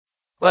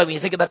Well, when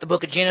you think about the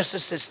book of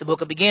Genesis, it's the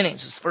book of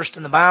beginnings. It's first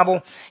in the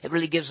Bible. It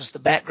really gives us the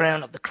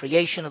background of the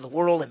creation of the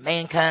world and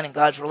mankind and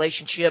God's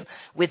relationship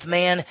with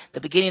man,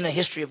 the beginning of the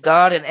history of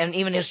God and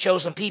even His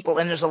chosen people.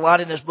 And there's a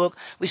lot in this book.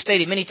 We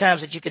stated many times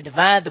that you can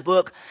divide the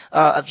book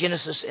of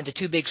Genesis into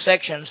two big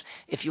sections.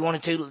 If you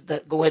wanted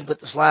to, go ahead and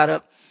put the slide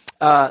up.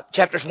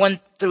 Chapters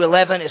 1 through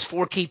 11 is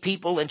 4 key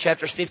people, and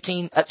chapters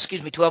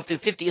 12 through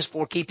 50 is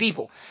 4 key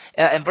people.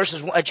 And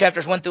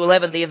chapters 1 through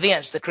 11, the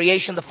events, the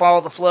creation, the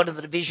fall, the flood, and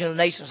the division of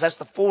the nations. That's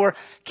the 4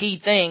 key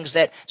things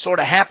that sort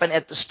of happen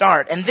at the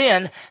start. And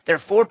then there are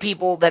 4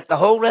 people that the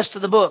whole rest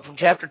of the book, from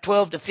chapter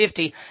 12 to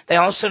 50, they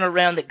all center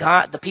around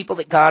the people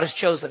that God has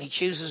chosen. He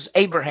chooses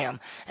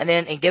Abraham, and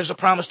then he gives a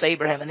promise to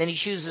Abraham. And then he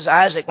chooses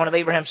Isaac, one of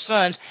Abraham's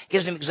sons,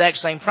 gives him the exact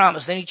same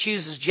promise. Then he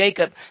chooses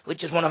Jacob,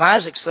 which is one of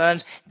Isaac's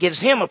sons,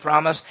 gives him a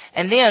promise.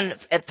 And then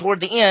toward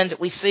the end,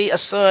 we see a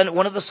son,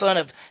 one of the sons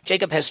of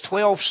Jacob has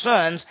 12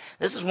 sons.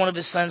 This is one of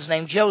his sons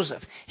named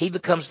Joseph. He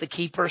becomes the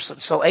key person.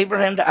 So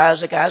Abraham to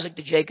Isaac, Isaac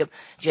to Jacob,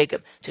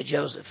 Jacob to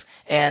Joseph.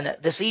 And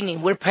this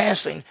evening, we're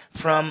passing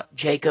from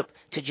Jacob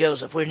to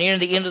Joseph. We're nearing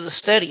the end of the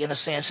study, in a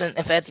sense. And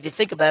in fact, if you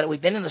think about it, we've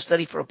been in the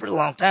study for a pretty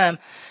long time.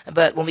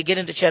 But when we get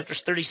into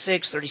chapters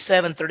 36,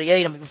 37,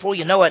 38, before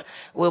you know it,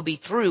 we'll be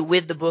through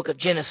with the book of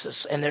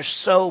Genesis. And there's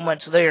so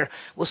much there.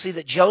 We'll see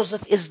that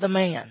Joseph is the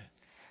man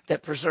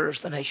that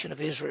preserves the nation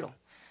of Israel,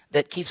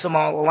 that keeps them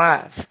all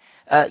alive.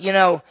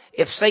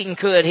 If Satan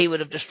could, he would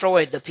have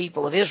destroyed the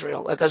people of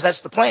Israel, because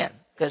that's the plan.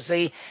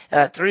 Because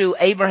through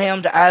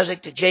Abraham to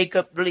Isaac to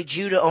Jacob, really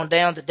Judah on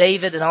down to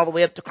David and all the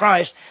way up to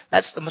Christ,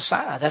 that's the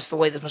Messiah. That's the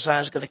way the Messiah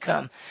is going to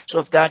come. So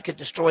if God could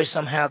destroy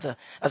somehow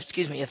if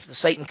the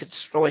Satan could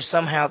destroy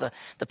somehow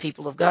the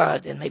people of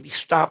God and maybe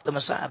stop the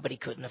Messiah, but he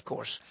couldn't, of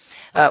course.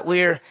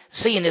 We're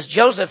seeing this.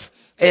 Joseph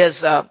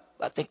is,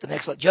 I think the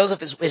next slide.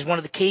 Joseph is one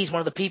of the keys, one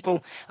of the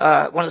people,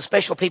 one of the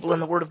special people in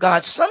the Word of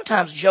God.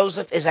 Sometimes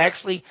Joseph is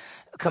actually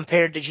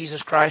compared to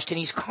Jesus Christ, and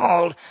he's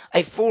called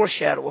a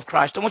foreshadow of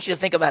Christ. I want you to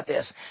think about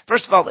this.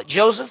 First of all, that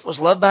Joseph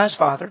was loved by his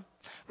father,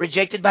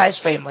 rejected by his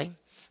family,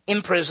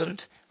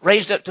 imprisoned,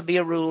 raised up to be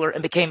a ruler,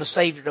 and became a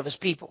savior of his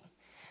people.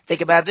 Think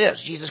about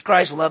this. Jesus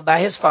Christ, loved by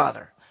his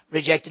father,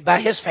 rejected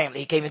by his family.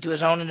 He came into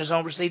his own, and his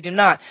own received him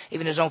not.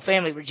 Even his own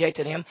family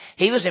rejected him.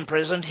 He was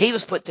imprisoned. He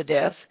was put to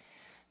death.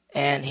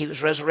 And he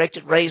was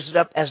resurrected, raised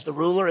up as the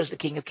ruler, as the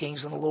King of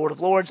Kings and the Lord of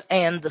Lords,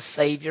 and the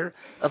Savior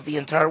of the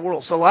entire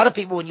world. So a lot of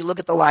people, when you look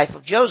at the life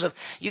of Joseph,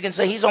 you can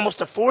say he's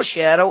almost a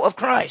foreshadow of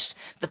Christ,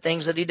 the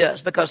things that he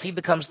does, because he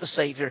becomes the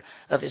Savior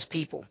of his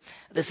people.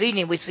 This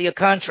evening we see a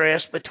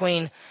contrast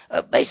between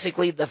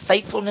basically the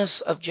faithfulness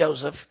of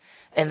Joseph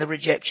and the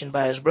rejection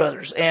by his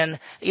brothers. And,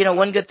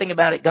 one good thing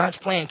about it, God's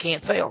plan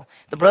can't fail.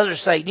 The brothers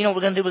say, what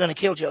we're going to do? We're going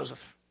to kill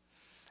Joseph.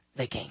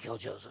 They can't kill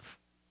Joseph.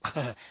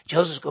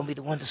 Joseph's going to be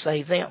the one to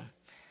save them.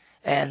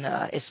 And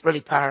it's really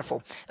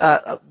powerful.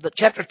 The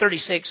chapter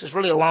 36 is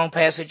really a long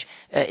passage.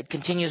 It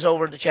continues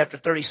over into chapter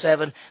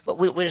 37, but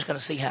we're just going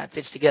to see how it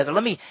fits together.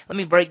 Let me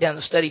break down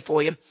the study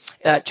for you.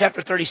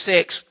 Chapter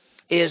 36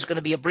 is going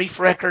to be a brief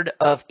record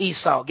of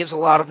Esau. It gives a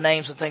lot of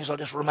names and things. I'll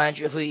just remind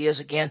you of who he is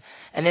again.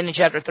 And then in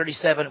chapter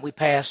 37, we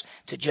pass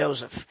to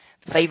Joseph,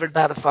 favored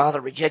by the father,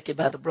 rejected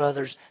by the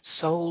brothers,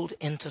 sold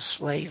into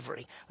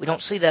slavery. We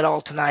don't see that all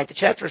tonight. The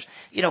chapter's,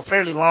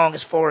 fairly long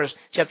as far as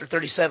chapter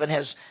 37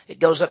 it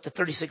goes up to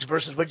 36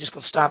 verses. We're just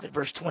going to stop at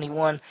verse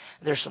 21.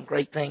 There's some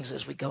great things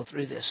as we go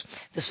through this.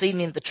 This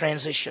evening, the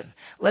transition.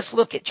 Let's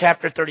look at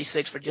chapter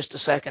 36 for just a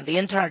second. The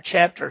entire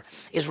chapter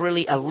is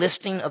really a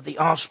listing of the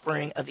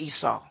offspring of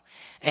Esau.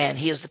 And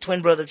he is the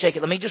twin brother of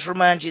Jacob. Let me just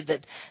remind you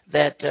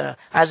that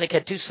Isaac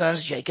had 2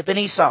 sons, Jacob and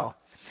Esau.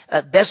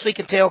 Best we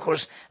can tell, of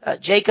course,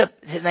 Jacob,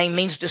 his name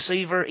means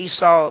deceiver.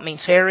 Esau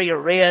means hairy or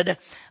red.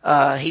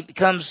 He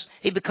becomes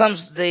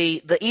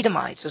the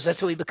Edomites, as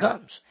that's who he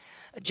becomes.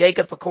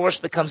 Jacob, of course,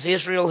 becomes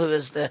Israel, who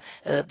is the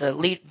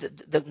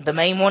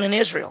main one in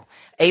Israel.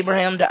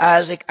 Abraham to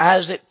Isaac,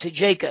 Isaac to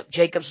Jacob.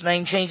 Jacob's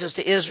name changes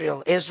to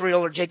Israel.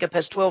 Israel, or Jacob,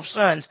 has 12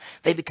 sons.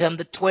 They become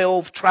the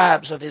 12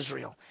 tribes of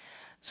Israel.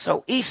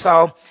 So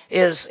Esau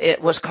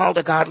was called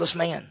a godless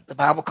man. The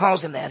Bible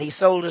calls him that. He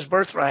sold his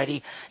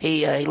birthright.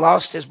 He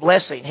lost his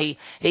blessing. We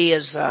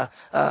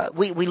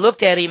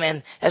looked at him,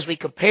 and as we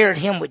compared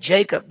him with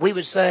Jacob, we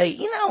would say,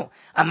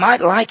 I might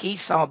like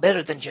Esau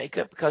better than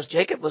Jacob, because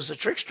Jacob was a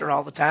trickster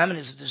all the time and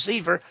is a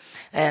deceiver.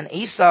 And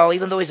Esau,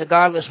 even though he's a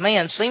godless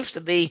man, seems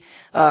to be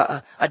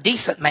a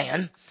decent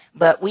man.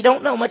 But we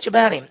don't know much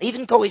about him.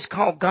 Even though he's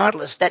called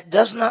godless, that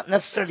does not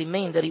necessarily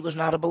mean that he was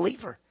not a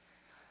believer.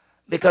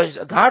 Because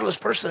a godless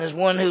person is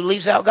one who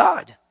leaves out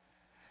God.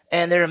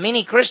 And there are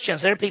many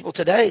Christians, there are people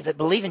today that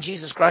believe in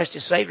Jesus Christ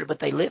as Savior, but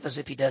they live as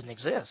if he doesn't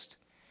exist.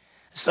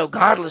 So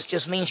godless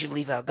just means you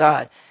leave out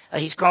God.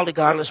 He's called a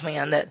godless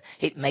man. That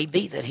it may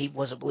be that he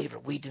was a believer.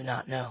 We do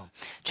not know.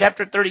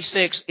 Chapter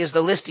 36 is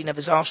the listing of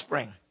his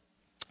offspring.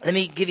 Let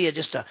me give you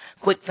just a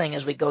quick thing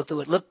as we go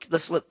through it.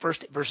 Let's look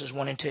first at verses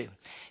 1 and 2.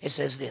 It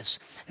says this.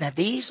 Now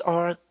these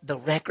are the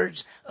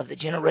records of the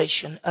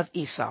generation of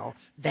Esau,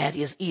 that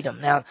is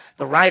Edom. Now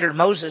the writer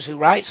Moses, who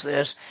writes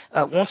this,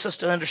 wants us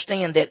to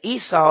understand that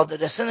Esau, the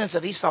descendants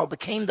of Esau,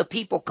 became the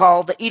people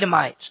called the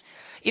Edomites.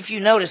 If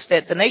you notice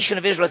that the nation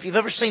of Israel, if you've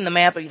ever seen the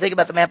map, or you think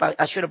about the map,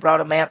 I should have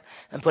brought a map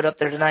and put up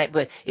there tonight,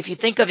 but if you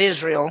think of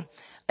Israel,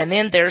 and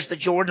then there's the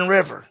Jordan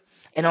River.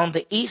 And on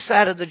the east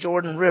side of the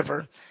Jordan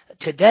River,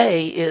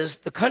 today is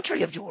the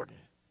country of Jordan.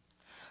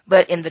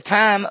 But in the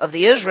time of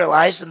the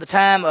Israelites, in the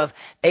time of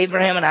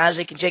Abraham and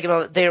Isaac and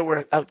Jacob, there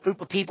were a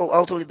group of people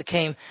ultimately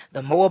became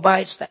the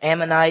Moabites, the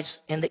Ammonites,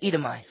 and the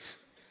Edomites.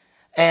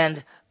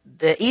 And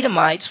the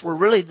Edomites were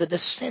really the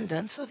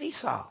descendants of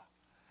Esau.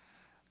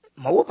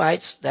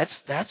 Moabites,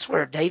 that's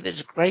where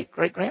David's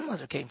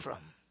great-great-grandmother came from,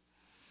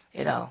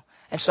 you know.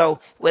 And so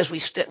as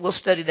we'll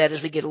study that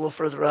as we get a little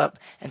further up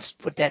and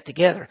put that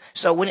together.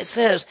 So when it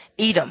says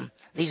Edom,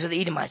 these are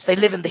the Edomites. They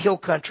live in the hill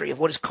country of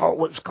what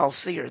was called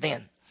Seir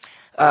then.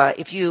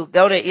 If you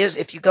go to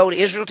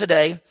Israel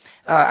today,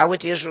 I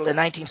went to Israel in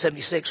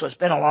 1976, so it's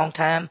been a long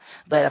time.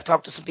 But I've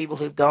talked to some people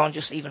who've gone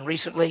just even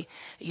recently.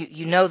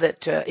 You know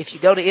that if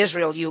you go to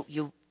Israel,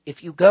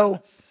 if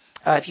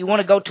you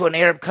want to go to an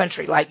Arab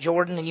country like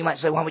Jordan, and you might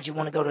say, why would you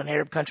want to go to an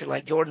Arab country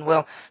like Jordan?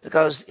 Well,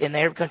 because in the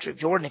Arab country of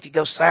Jordan, if you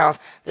go south,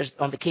 there's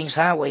on the King's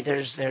Highway,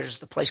 there's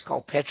the place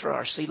called Petra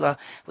or Sela,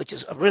 which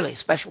is a really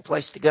special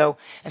place to go.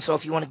 And so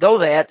if you want to go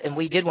that, and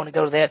we did want to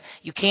go to that,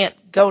 you can't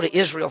go to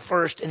Israel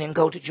first and then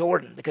go to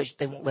Jordan because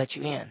they won't let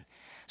you in.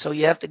 So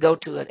you have to go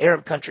to an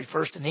Arab country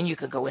first, and then you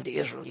can go into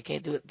Israel. You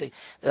can't do it the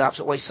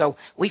opposite way. So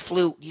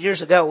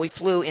years ago, we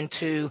flew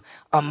into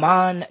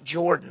Amman,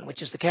 Jordan,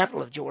 which is the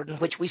capital of Jordan,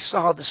 which we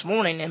saw this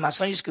morning in my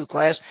Sunday school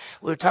class.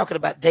 We were talking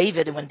about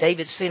David, and when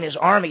David sent his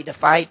army to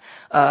fight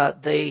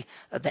the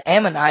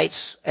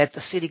Ammonites at the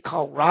city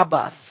called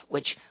Rabbath,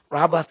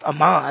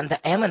 Ammon,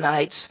 the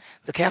Ammonites,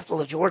 the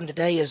capital of Jordan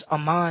today is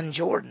Amman,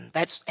 Jordan.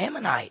 That's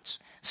Ammonites,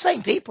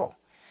 same people.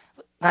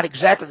 Not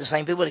exactly the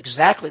same people, but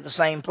exactly the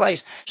same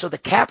place. So the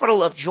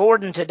capital of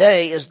Jordan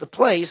today is the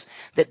place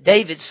that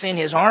David sent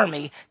his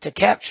army to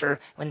capture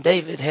when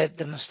David had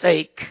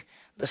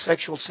the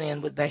sexual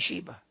sin with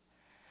Bathsheba.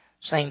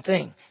 Same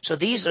thing. So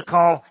these are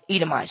called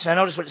Edomites. Now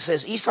notice what it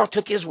says. Esau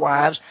took his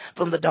wives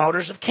from the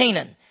daughters of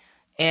Canaan,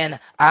 and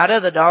Ada,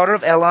 the daughter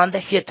of Elon the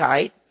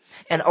Hittite,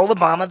 and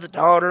Oholibamah, the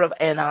daughter of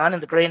Anan,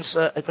 and the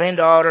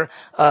granddaughter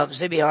of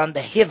Zibeon the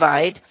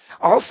Hivite.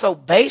 Also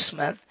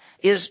Basemath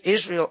is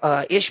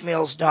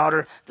Ishmael's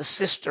daughter, the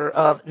sister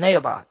of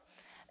Naboth.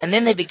 And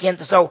then they begin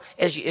to, so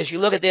as you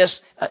look at this,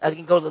 I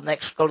can go to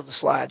the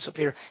slides up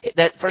here.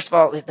 That first of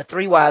all, the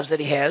three wives that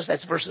he has,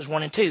 that's verses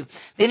 1 and 2.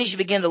 Then as you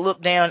begin to look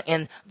down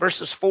in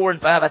verses 4 and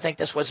 5, I think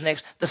that's what's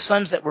next, the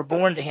sons that were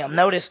born to him.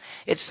 Notice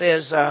it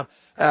says,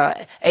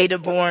 Ada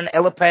born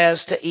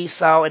Eliphaz to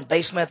Esau, and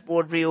Basemath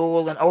bore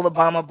Reuel, and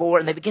Oholibamah bore,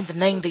 and they begin to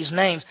name these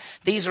names.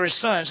 These are his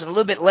sons. And a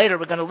little bit later,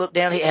 we're going to look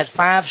down, he had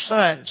 5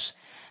 sons.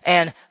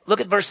 And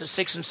look at verses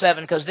 6 and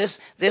 7, because this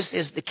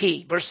is the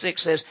key. Verse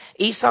 6 says,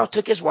 Esau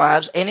took his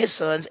wives and his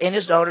sons and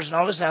his daughters and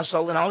all his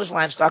household and all his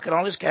livestock and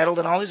all his cattle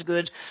and all his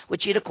goods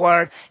which he had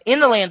acquired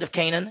in the land of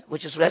Canaan,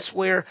 that's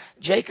where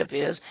Jacob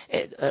is,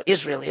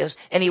 Israel is,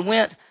 and he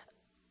went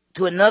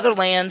to another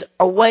land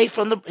away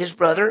from his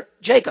brother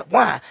Jacob.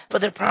 Why? For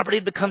their property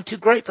had become too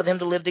great for them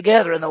to live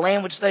together, and the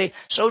land which they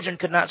sojourned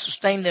could not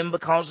sustain them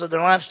because of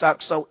their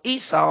livestock. So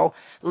Esau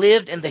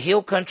lived in the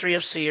hill country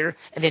of Seir,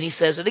 and then he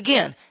says it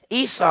again.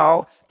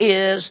 Esau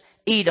is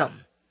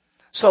Edom.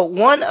 So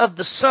one of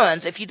the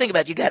sons, if you think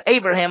about it, you got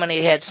Abraham and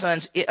he had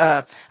sons,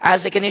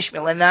 Isaac and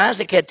Ishmael, and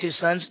Isaac had 2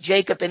 sons,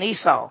 Jacob and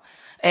Esau.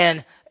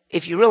 And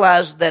if you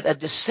realize that a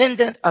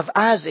descendant of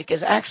Isaac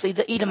is actually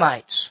the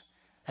Edomites,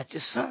 that's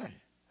his son.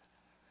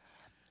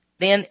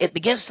 Then it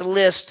begins to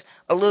list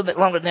a little bit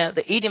longer now.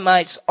 The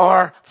Edomites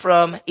are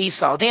from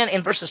Esau. Then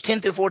in verses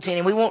 10 through 14,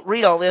 and we won't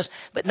read all this,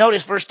 but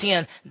notice verse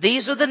 10.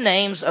 These are the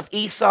names of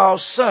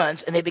Esau's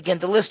sons, and they begin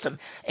to list them.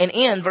 And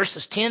in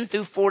verses 10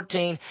 through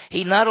 14,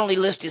 he not only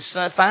lists his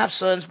 5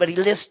 sons, but he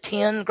lists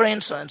 10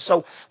 grandsons.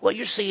 So what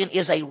you're seeing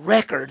is a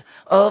record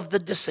of the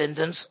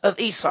descendants of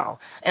Esau.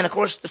 And of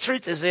course, the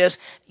truth is this.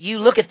 You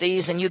look at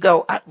these and you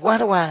go, why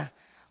do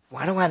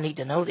I need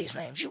to know these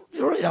names? You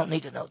really don't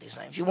need to know these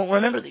names. You won't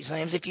remember these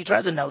names if you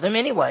try to know them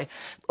anyway.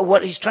 But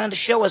what he's trying to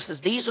show us is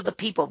these are the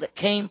people that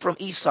came from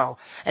Esau,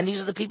 and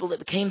these are the people that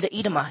became the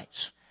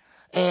Edomites.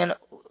 And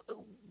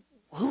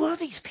who are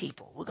these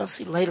people? We're going to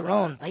see later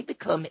on. They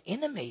become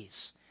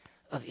enemies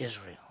of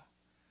Israel.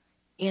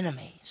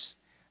 Enemies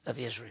of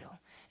Israel.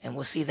 And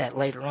we'll see that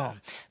later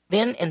on.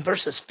 Then in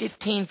verses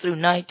 15 through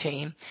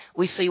 19,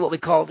 we see what we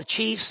call the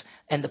chiefs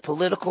and the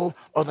political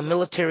or the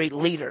military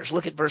leaders.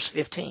 Look at verse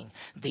 15.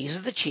 These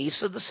are the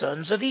chiefs of the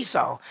sons of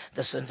Esau.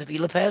 The sons of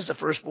Eliphaz, the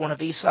firstborn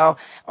of Esau,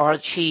 are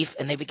chief,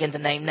 and they begin to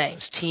name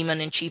names. Teman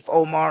and chief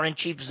Omar and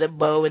chief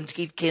Zebbo and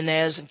chief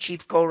Kenaz and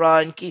chief Korah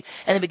and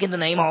they begin to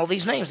name all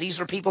these names. These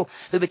are people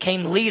who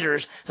became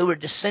leaders who were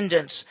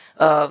descendants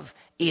of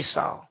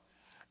Esau.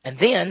 And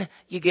then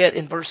you get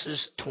in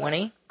verses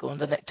 20, going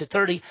to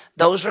 30,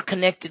 those are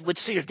connected with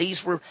Seir.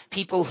 These were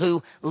people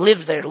who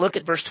lived there. Look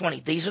at verse 20.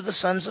 These are the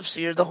sons of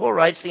Seir, the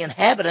Horites, the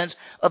inhabitants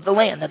of the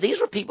land. Now,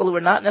 these were people who were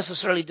not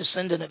necessarily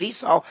descendant of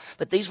Esau,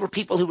 but these were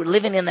people who were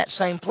living in that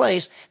same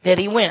place that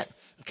he went.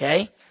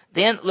 Okay?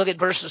 Then look at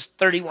verses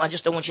 31. I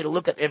just don't want you to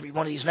look at every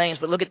one of these names,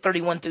 but look at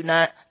 31 through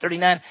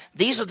 39.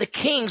 These are the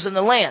kings in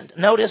the land.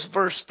 Notice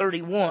verse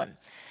 31.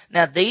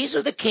 Now these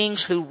are the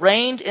kings who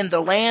reigned in the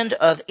land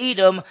of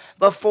Edom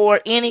before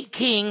any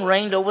king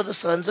reigned over the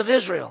sons of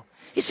Israel.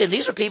 He said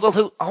these are people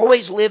who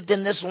always lived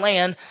in this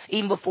land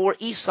even before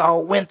Esau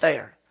went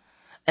there.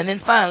 And then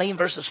finally, in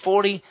verses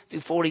 40 through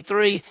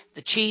 43,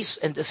 the chiefs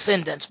and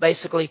descendants,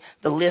 basically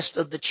the list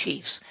of the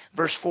chiefs.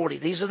 Verse 40,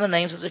 these are the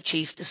names of the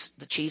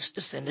chiefs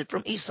descended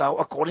from Esau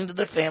according to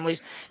their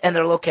families and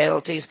their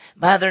localities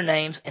by their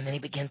names. And then he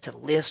began to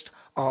list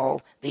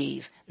all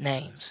these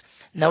names.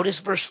 Notice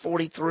verse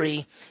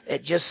 43,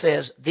 it just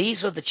says,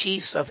 these are the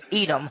chiefs of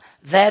Edom,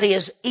 that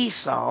is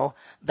Esau,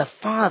 the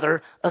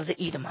father of the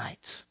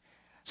Edomites.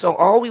 So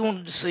all we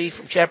wanted to see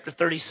from chapter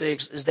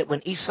 36 is that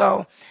when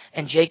Esau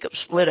and Jacob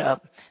split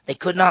up, they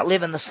could not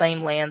live in the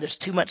same land. There's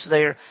too much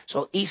there.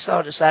 So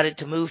Esau decided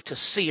to move to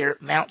Seir,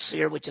 Mount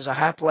Seir, which is a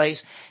high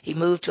place. He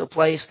moved to a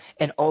place,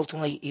 and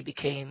ultimately he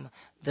became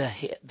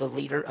the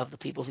leader of the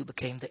people who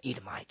became the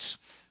Edomites.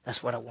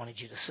 That's what I wanted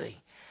you to see.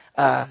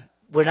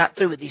 We're not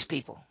through with these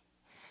people.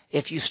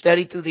 If you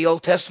study through the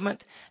Old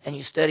Testament and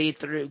you study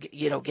through,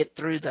 get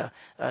through the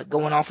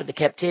going off into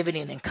captivity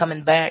and then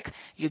coming back,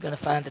 you're going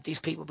to find that these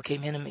people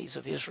became enemies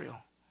of Israel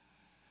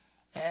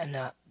and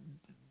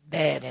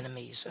bad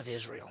enemies of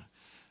Israel.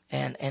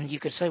 And you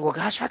could say, well,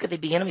 gosh, how could they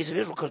be enemies of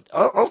Israel?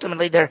 Because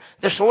ultimately they're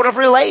sort of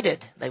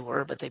related. They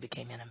were, but they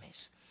became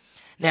enemies.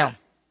 Now,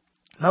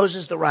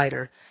 Moses, the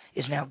writer,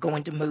 is now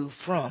going to move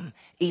from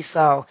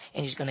Esau,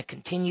 and he's going to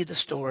continue the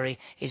story.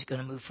 He's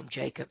going to move from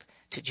Jacob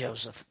to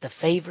Joseph, the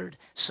favored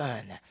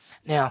son.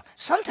 Now,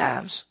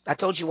 sometimes, I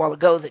told you a while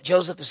ago that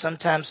Joseph is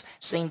sometimes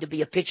seen to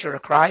be a picture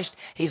of Christ.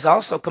 He's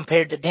also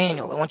compared to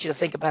Daniel. I want you to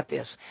think about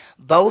this.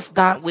 Both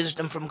got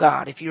wisdom from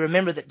God. If you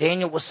remember that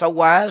Daniel was so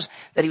wise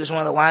that he was one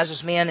of the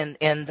wisest men,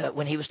 and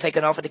when he was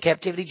taken off into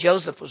captivity,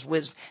 Joseph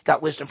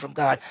got wisdom from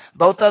God.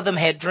 Both of them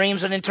had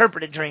dreams and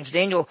interpreted dreams.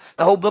 Daniel,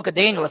 the whole book of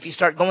Daniel, if you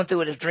start going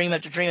through it as dream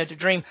after dream after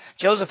dream,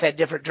 Joseph had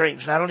different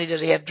dreams. Not only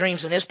does he have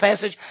dreams in this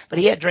passage, but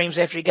he had dreams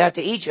after he got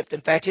to Egypt.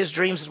 In fact, his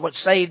dreams is what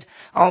saved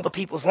all the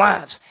people's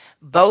lives.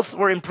 Both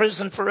were in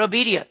prison for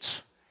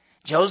obedience.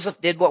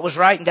 Joseph did what was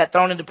right and got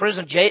thrown into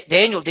prison.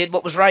 Daniel did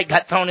what was right,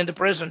 got thrown into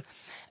prison.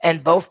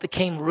 And both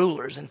became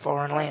rulers in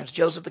foreign lands.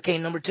 Joseph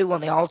became number 2 on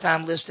the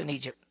all-time list in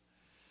Egypt.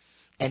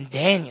 And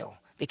Daniel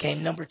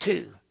became number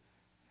 2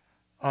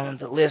 on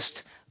the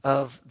list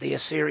of the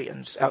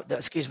Assyrians,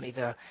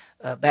 the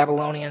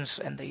Babylonians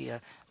and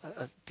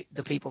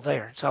the people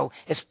there. So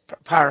it's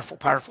powerful,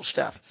 powerful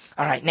stuff.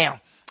 All right,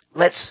 now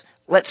let's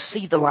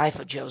see the life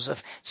of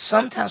Joseph.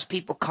 Sometimes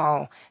people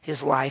call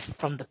his life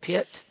from the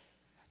pit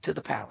to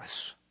the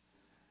palace.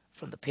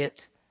 From the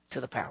pit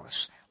to the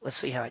palace. Let's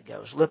see how it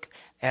goes. Look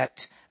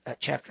at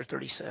chapter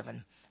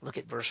 37. Look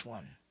at verse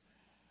 1.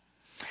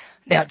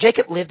 Now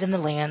Jacob lived in the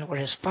land where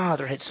his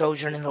father had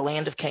sojourned in the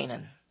land of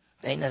Canaan.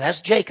 Now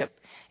that's Jacob.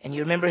 And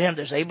you remember him,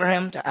 there's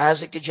Abraham to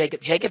Isaac to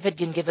Jacob. Jacob had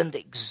been given the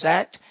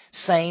exact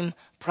same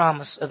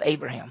promise of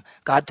Abraham.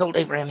 God told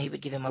Abraham he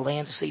would give him a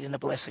land, a seed, and a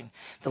blessing.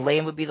 The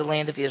land would be the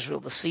land of Israel.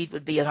 The seed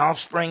would be an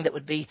offspring that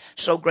would be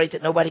so great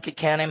that nobody could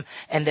count him,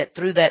 and that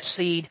through that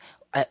seed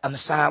a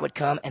Messiah would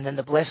come, and then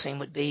the blessing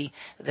would be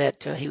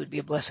that he would be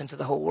a blessing to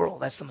the whole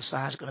world. That's the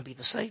Messiah is going to be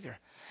the Savior.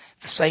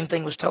 The same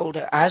thing was told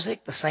to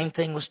Isaac. The same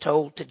thing was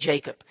told to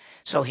Jacob.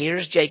 So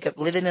here's Jacob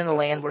living in the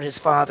land where his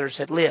fathers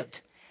had lived.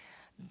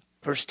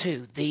 Verse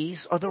 2,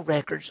 these are the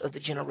records of the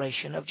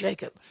generation of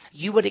Jacob.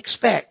 You would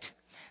expect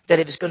that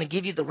if it's going to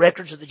give you the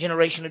records of the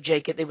generation of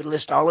Jacob, it would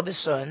list all of his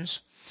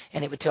sons,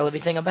 and it would tell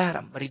everything about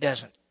them, but he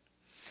doesn't.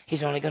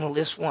 He's only going to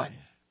list one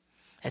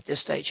at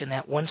this stage, and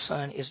that one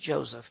son is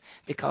Joseph,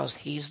 because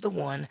he's the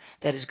one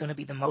that is going to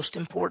be the most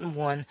important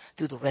one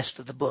through the rest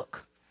of the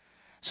book.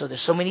 So there's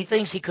so many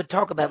things he could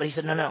talk about, but he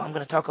said, no, I'm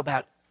going to talk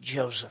about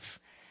Joseph.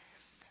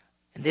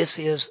 And this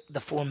is the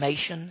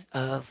formation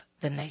of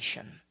the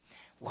nation.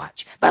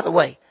 Watch. By the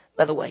way,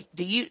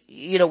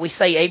 do we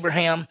say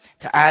Abraham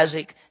to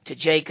Isaac to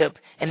Jacob,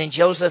 and then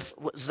Joseph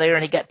was there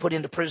and he got put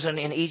into prison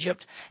in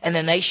Egypt, and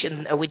the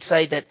nation, we'd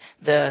say that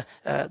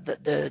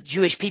the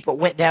Jewish people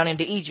went down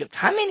into Egypt.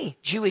 How many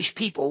Jewish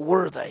people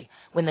were they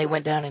when they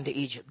went down into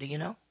Egypt? Do you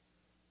know?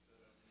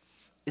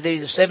 They're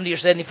either 70 or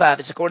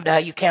 75. It's according to how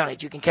you count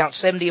it. You can count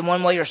 70 in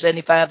one way or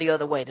 75 the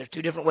other way. There's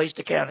 2 different ways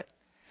to count it.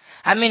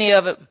 How many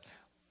of it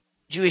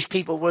Jewish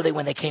people were they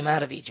when they came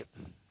out of Egypt?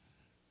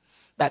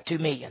 About 2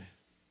 million.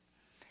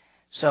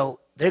 So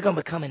they're going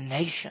to become a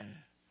nation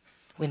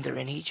when they're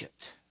in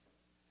Egypt.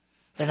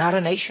 They're not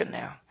a nation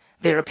now.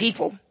 They're a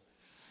people.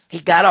 He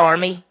got an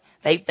army.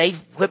 They've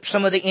whipped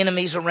some of the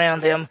enemies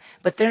around them,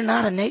 but they're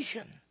not a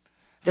nation.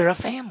 They're a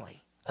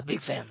family, a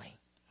big family.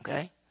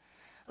 Okay?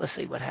 Let's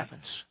see what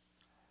happens.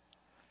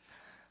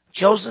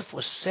 Joseph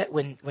was set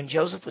when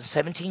Joseph was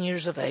 17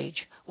 years of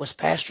age, was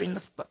pasturing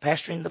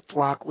the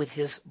flock with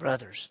his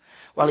brothers,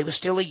 while he was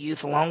still a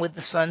youth, along with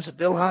the sons of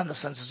Bilhah and the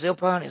sons of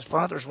Zilpah and his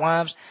father's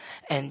wives.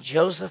 And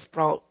Joseph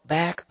brought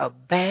back a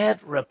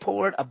bad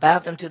report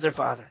about them to their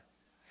father.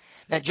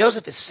 Now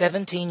Joseph is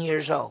 17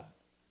 years old.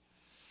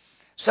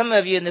 Some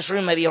of you in this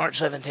room maybe aren't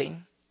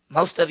 17.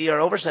 Most of you are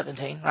over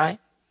 17, right?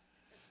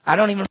 I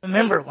don't even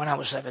remember when I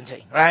was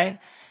 17, right?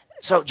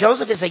 So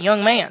Joseph is a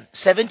young man,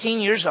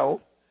 17 years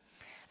old.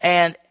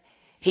 And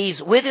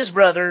he's with his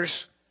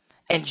brothers,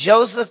 and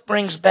Joseph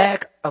brings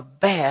back a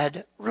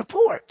bad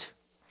report.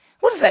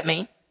 What does that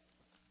mean?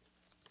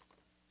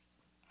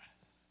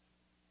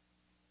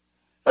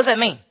 What does that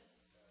mean?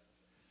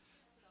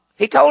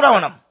 He told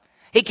on them.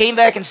 He came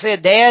back and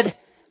said, Dad,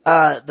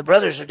 the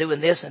brothers are doing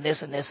this and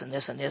this and this and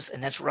this and this,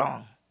 and that's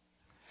wrong.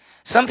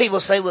 Some people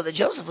say, well, that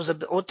Joseph was a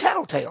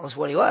tattletale is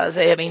what he was.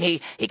 I mean,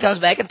 he comes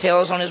back and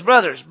tells on his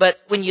brothers. But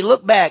when you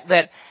look back,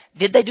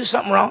 did they do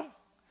something wrong?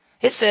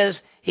 It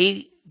says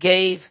he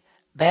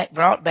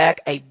brought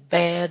back a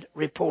bad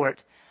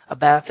report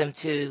about them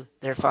to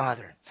their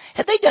father.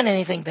 Had they done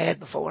anything bad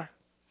before?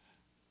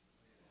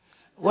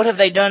 What have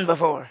they done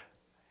before?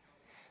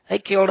 They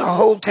killed a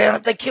whole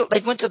town. They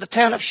went to the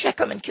town of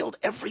Shechem and killed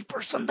every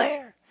person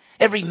there,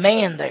 every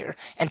man there,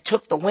 and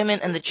took the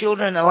women and the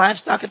children and the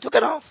livestock and took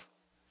it off.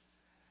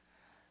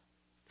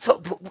 So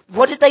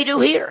what did they do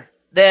here?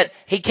 That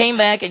he came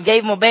back and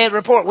gave them a bad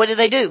report. What did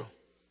they do?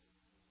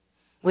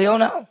 We don't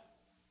know.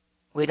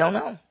 We don't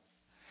know.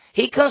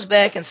 He comes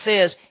back and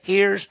says,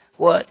 here's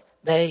what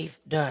they've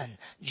done.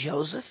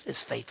 Joseph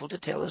is faithful to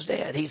tell his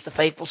dad. He's the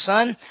faithful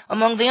son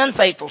among the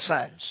unfaithful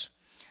sons.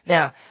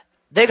 Now,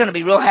 they're going to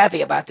be real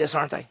happy about this,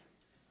 aren't they?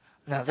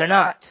 No, they're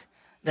not.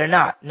 They're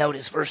not.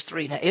 Notice verse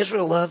 3. Now,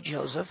 Israel loved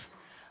Joseph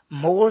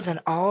more than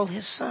all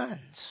his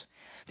sons,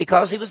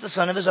 because he was the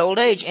son of his old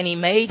age, and he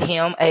made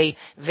him a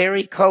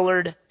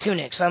very-colored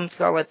tunic. Some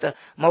call it the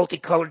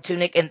multicolored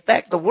tunic. In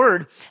fact, the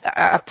word,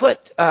 I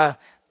put...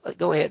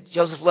 Go ahead.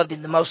 Joseph loved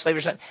him the most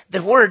favorite son.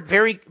 The word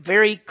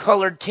very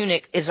colored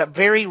tunic is a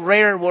very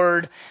rare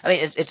word. I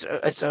mean,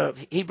 it's a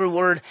Hebrew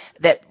word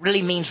that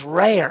really means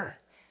rare.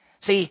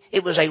 See,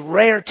 it was a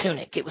rare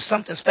tunic. It was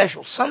something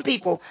special. Some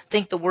people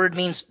think the word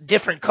means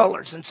different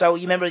colors. And so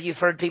you remember you've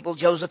heard people,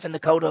 Joseph in the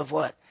coat of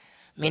what?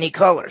 Many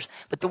colors.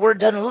 But the word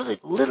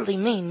doesn't literally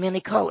mean many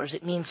colors.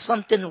 It means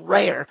something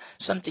rare,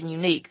 something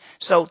unique.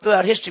 So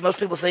throughout history, most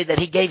people say that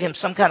he gave him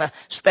some kind of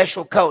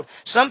special coat.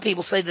 Some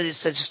people say that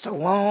it's just a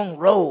long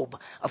robe,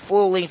 a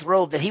full-length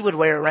robe that he would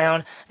wear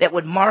around that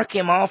would mark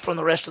him off from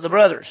the rest of the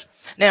brothers.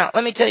 Now,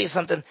 let me tell you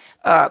something.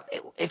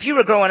 If you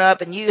were growing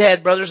up and you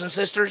had brothers and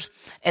sisters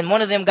and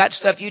one of them got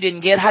stuff you didn't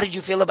get, how did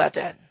you feel about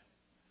that?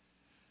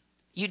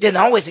 You didn't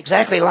always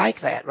exactly like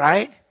that,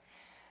 right?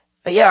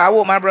 Yeah, I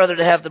want my brother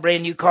to have the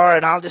brand new car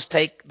and I'll just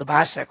take the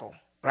bicycle,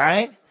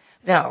 right?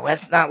 No,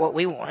 that's not what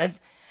we wanted.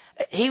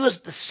 He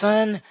was the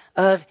son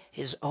of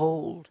his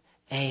old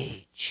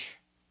age.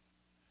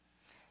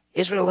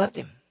 Israel loved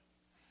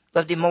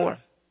him more.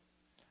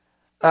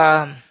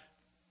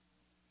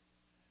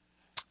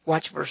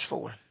 Watch verse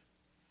 4.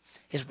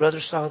 His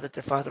brothers saw that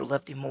their father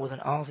loved him more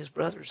than all his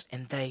brothers,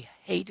 and they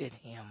hated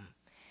him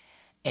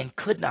and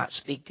could not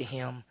speak to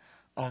him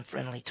on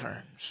friendly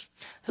terms.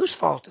 Whose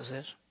fault is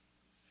this?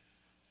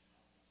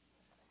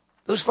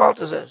 Whose fault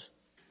is this?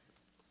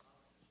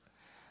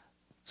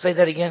 Say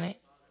that again.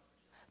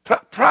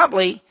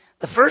 Probably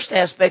the first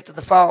aspect of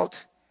the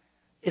fault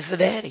is the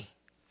daddy,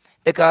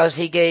 because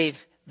he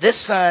gave this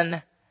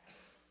son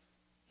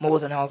more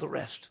than all the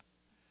rest.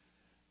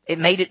 It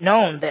made it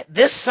known that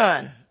this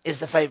son is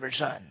the favored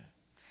son.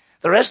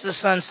 The rest of the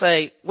sons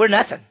say, we're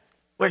nothing.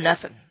 We're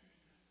nothing.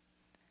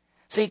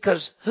 See,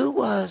 because who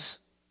was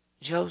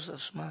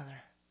Joseph's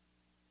mother?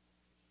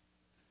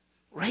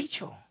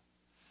 Rachel,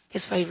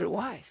 his favorite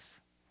wife.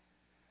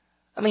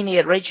 I mean, he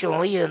had Rachel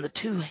and Leah and the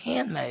two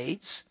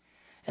handmaids,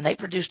 and they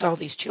produced all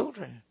these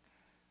children.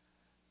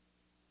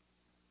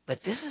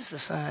 But this is the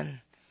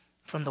son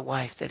from the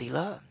wife that he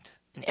loved.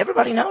 And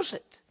everybody knows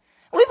it.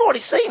 We've already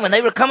seen when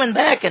they were coming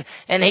back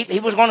and he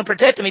was going to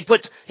protect them. He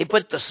put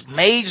the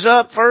maids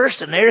up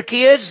first and their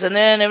kids, and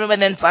then everybody,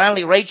 and then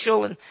finally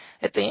Rachel, and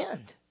at the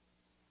end.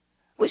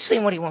 We've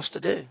seen what he wants to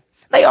do.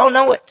 They all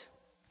know it.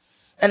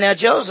 And now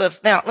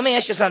Joseph, now let me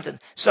ask you something.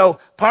 So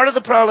part of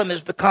the problem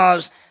is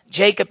because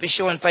Jacob is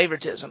showing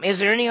favoritism. Is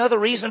there any other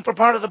reason for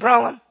part of the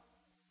problem?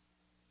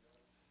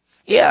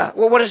 Yeah.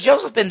 Well, what has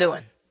Joseph been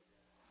doing?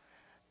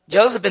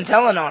 Joseph been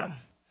telling on him.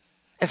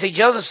 And see,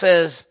 Joseph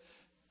says,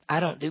 I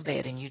don't do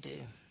bad and you do.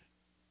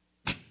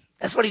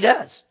 That's what he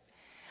does.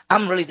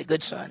 I'm really the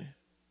good son.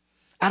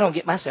 I don't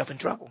get myself in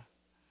trouble.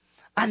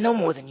 I know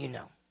more than you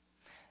know.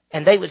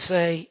 And they would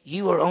say,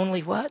 you are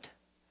only what?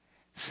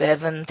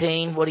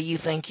 17. What do you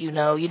think you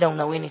know? You don't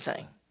know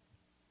anything.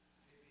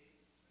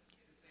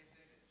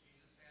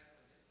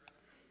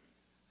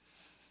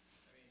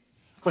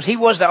 Of course, he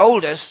was the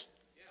oldest,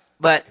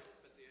 but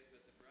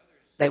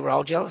they were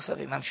all jealous of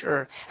him, I'm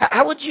sure.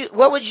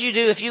 What would you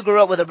do if you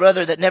grew up with a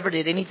brother that never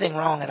did anything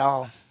wrong at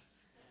all?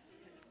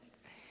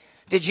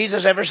 Did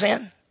Jesus ever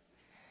sin?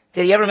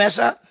 Did he ever mess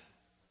up?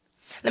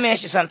 Let me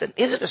ask you something.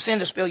 Is it a sin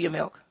to spill your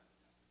milk?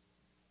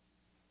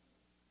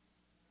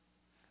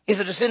 Is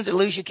it a sin to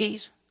lose your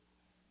keys?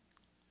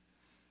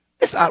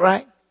 It's not,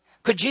 right?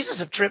 Could Jesus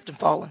have tripped and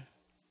fallen?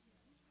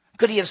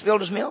 Could he have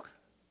spilled his milk?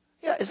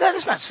 Yeah,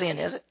 that's not sin,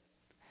 is it?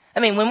 I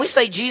mean, when we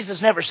say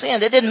Jesus never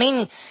sinned, it didn't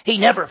mean he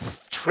never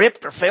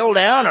tripped or fell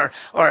down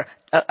or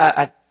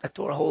I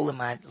tore a hole in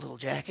my little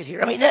jacket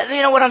here. I mean,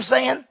 you know what I'm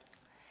saying?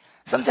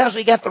 Sometimes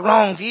we got the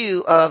wrong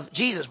view of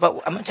Jesus,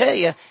 but I'm going to tell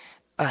you,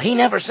 he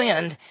never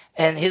sinned,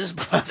 and his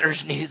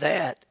brothers knew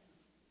that.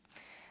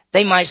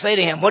 They might say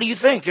to him, "What do you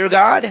think? You're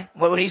God?"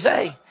 What would he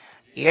say?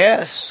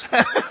 Yes.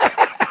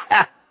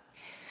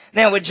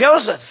 Now with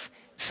Joseph,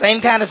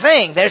 same kind of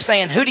thing. They're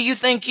saying, "Who do you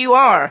think you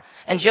are?"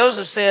 And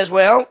Joseph says,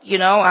 "Well, you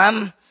know,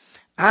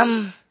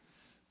 I'm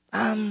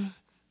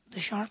the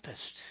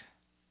sharpest."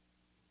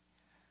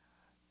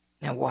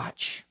 Now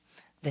watch.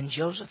 Then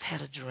Joseph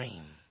had a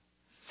dream,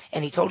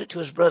 and he told it to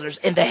his brothers,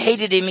 and they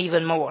hated him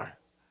even more.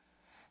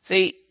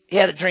 See, he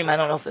had a dream. I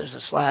don't know if there's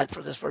a slide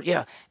for this word.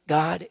 Yeah,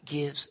 God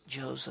gives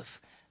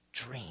Joseph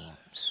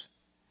dreams.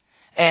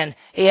 And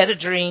he had a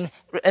dream,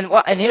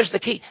 and here's the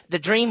key. The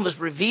dream was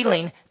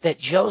revealing that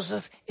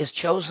Joseph is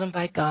chosen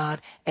by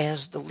God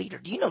as the leader.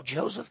 Do you know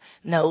Joseph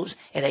knows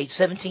at age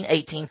 17,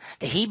 18,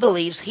 that he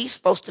believes he's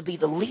supposed to be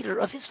the leader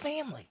of his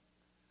family?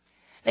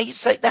 Now you'd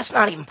say, that's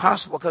not even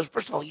possible because,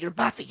 first of all, you're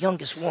about the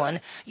youngest one.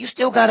 You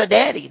still got a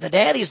daddy. The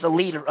daddy's the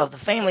leader of the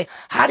family.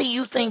 How do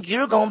you think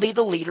you're going to be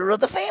the leader of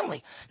the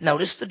family?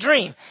 Notice the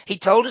dream. He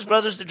told his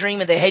brothers the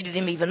dream and they hated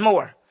him even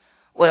more.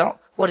 Well,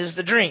 what is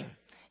the dream?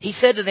 He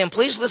said to them,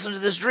 "Please listen to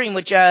this dream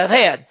which I have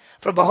had.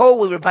 For behold,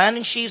 we were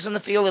binding sheaves in the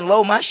field, and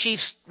lo, my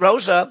sheaves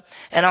rose up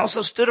and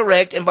also stood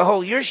erect, and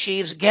behold, your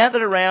sheaves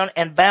gathered around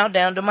and bowed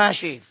down to my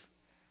sheaf."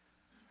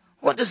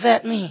 What does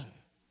that mean?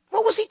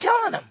 What was he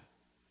telling them?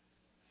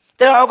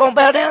 They're all going to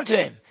bow down to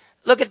him.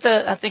 Look at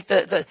I think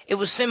it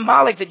was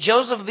symbolic that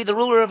Joseph would be the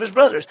ruler of his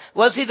brothers.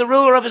 Was he the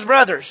ruler of his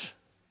brothers?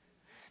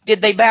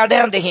 Did they bow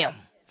down to him?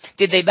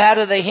 Did they bow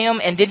to him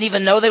and didn't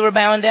even know they were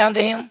bowing down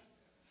to him?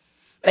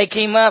 They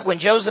came up when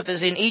Joseph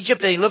is in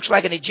Egypt and he looks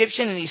like an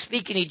Egyptian and he's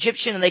speaking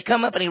Egyptian, and they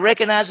come up and he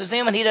recognizes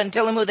them and he doesn't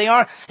tell them who they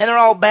are, and they're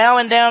all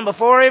bowing down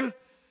before him.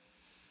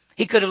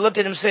 He could have looked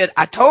at him and said,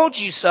 "I told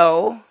you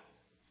so."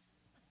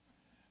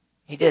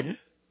 He didn't.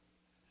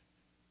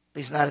 At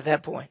least not at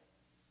that point.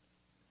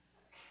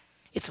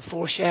 It's a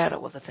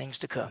foreshadow of the things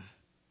to come.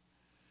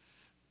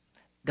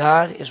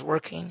 God is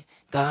working.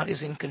 God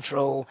is in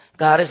control.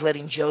 God is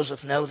letting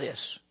Joseph know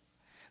this.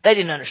 They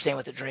didn't understand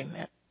what the dream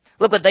meant.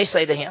 Look what they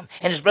say to him.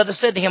 And his brother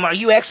said to him, "Are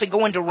you actually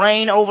going to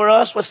reign over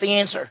us?" What's the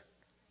answer?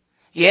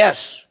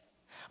 Yes.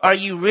 "Are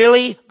you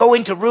really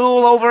going to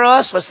rule over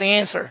us?" What's the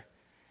answer?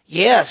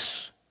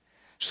 Yes.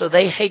 So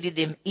they hated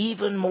him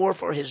even more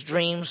for his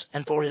dreams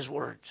and for his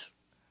words.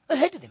 They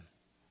hated him.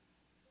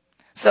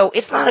 So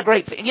it's not a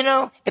great,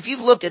 if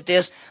you've looked at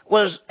this,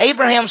 was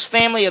Abraham's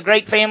family a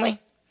great family?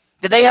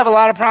 Did they have a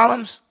lot of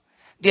problems?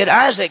 Did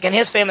Isaac and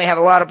his family have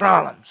a lot of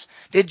problems?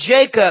 Did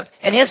Jacob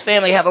and his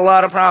family have a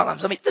lot of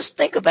problems? I mean, just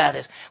think about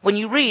this. When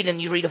you read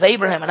of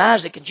Abraham and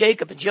Isaac and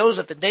Jacob and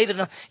Joseph and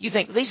David, you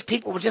think these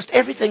people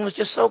everything was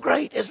just so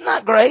great. It's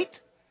not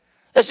great.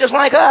 It's just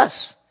like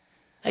us.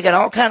 They got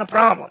all kind of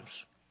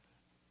problems.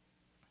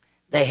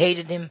 They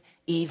hated him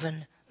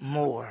even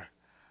more.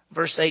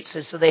 Verse 8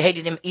 says, so they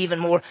hated him even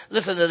more.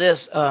 Listen to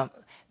this.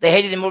 They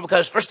hated him more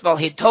because, first of all,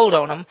 he had told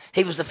on them.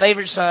 He was the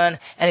favorite son,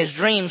 and his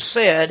dream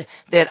said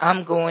that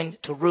I'm going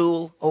to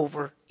rule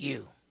over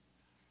you.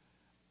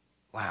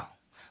 Wow.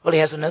 Well, he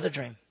has another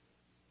dream.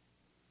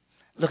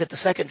 Look at the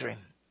second dream.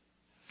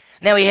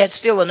 Now he had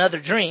still another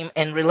dream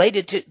and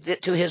related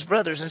to his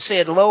brothers and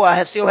said, "Lo, I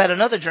have still had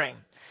another dream.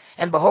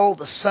 And behold,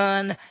 the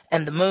sun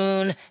and the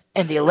moon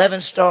and the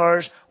 11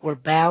 stars were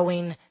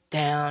bowing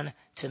down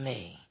to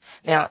me."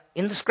 Now,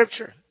 in the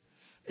scripture,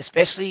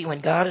 especially when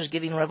God is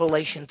giving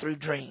revelation through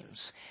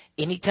dreams,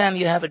 anytime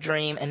you have a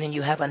dream and then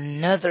you have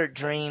another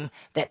dream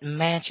that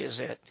matches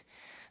it,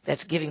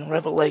 that's giving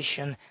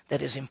revelation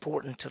that is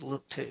important to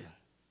look to.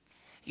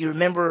 You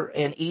remember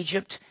in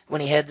Egypt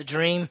when he had the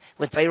dream,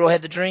 when Pharaoh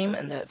had the dream,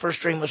 and the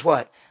first dream was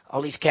what?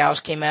 All these cows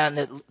came out,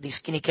 and these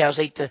skinny cows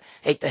ate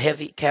the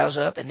heavy cows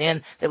up, and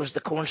then there was the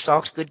corn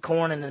stalks, good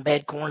corn, and the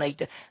bad corn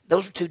ate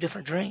those were two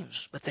different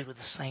dreams, but they were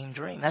the same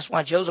dream. That's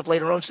why Joseph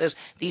later on says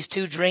these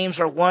two dreams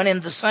are one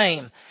and the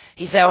same.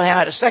 He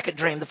had a second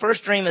dream. The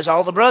first dream is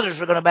all the brothers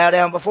were going to bow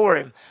down before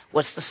him.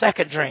 What's the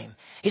second dream?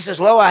 He says,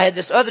 "Lo, I had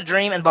this other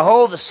dream, and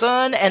behold, the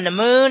sun and the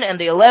moon and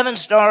the 11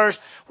 stars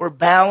were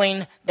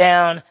bowing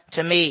down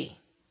to me."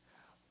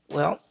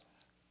 Well,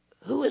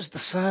 who is the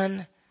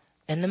sun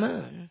and the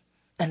moon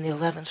and the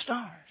 11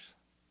 stars?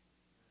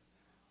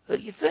 Who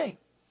do you think?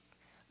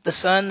 The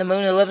sun, the moon,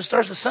 and the 11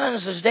 stars. The sun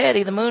is his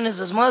daddy, the moon is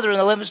his mother, and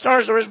the 11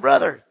 stars are his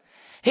brother.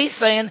 He's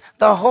saying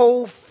the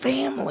whole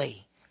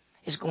family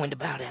is going to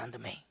bow down to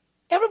me.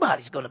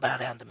 Everybody's going to bow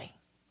down to me.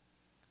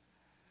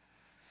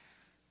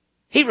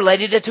 He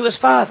related it to his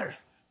father.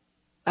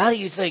 How do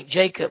you think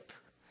Jacob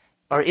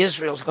or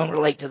Israel is going to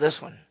relate to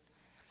this one?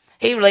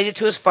 He related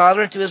to his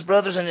father and to his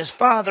brothers, and his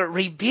father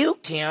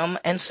rebuked him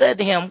and said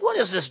to him, what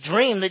is this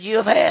dream that you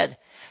have had?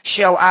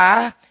 Shall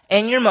I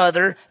and your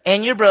mother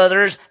and your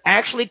brothers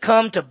actually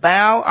come to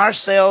bow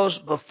ourselves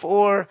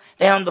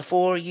down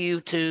before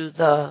you to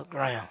the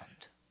ground?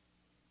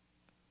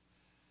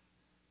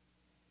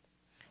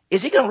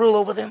 Is he going to rule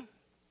over them?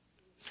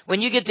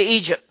 When you get to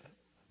Egypt,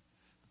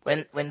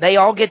 when they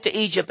all get to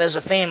Egypt as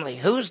a family,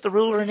 who's the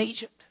ruler in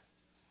Egypt?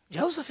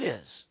 Joseph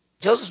is.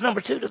 Joseph's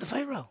number 2 to the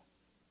Pharaoh.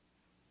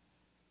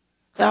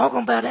 They're all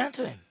going to bow down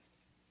to him.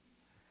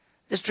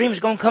 This dream is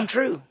going to come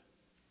true.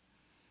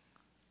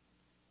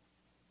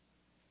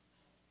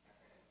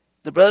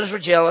 The brothers were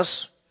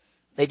jealous.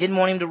 They didn't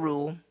want him to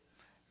rule.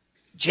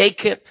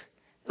 Jacob,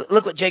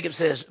 look what Jacob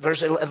says.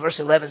 Verse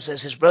 11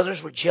 says, his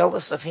brothers were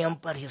jealous of him,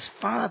 but his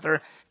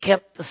father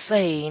kept the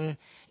saying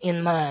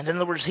in mind. In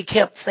other words, he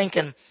kept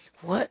thinking,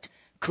 what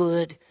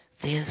could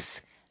this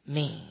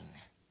mean?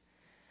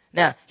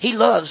 Now, he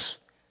loves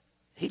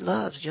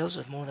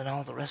Joseph more than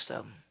all the rest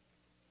of them.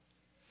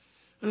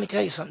 Let me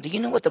tell you something. Do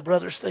you know what the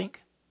brothers think?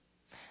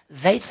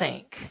 They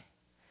think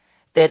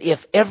that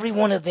if every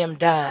one of them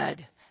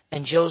died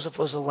and Joseph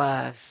was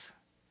alive,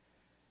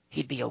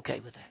 he'd be okay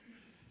with that.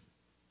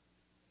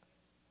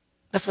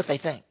 That's what they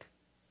think.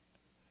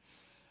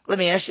 Let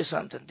me ask you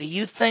something. Do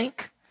you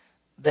think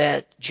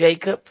that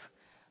Jacob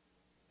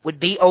would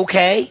be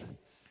okay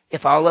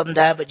if all of them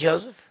died but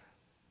Joseph?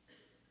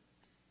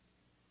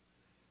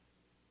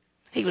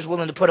 He was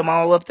willing to put them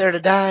all up there to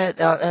die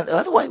the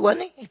other way,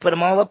 wasn't he? He put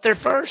them all up there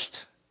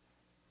first.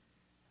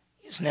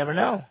 You just never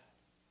know.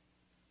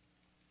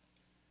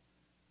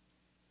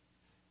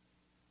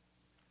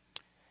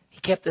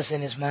 He kept this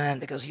in his mind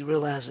because he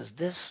realizes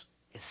this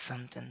is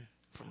something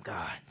from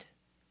God.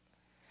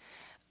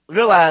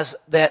 Realize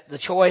that the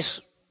choice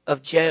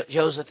of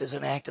Joseph is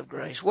an act of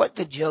grace. What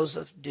did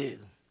Joseph do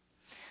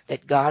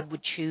that God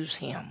would choose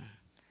him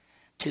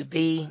to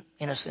be,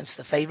 in a sense,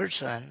 the favored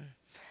son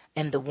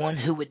and the one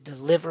who would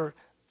deliver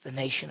the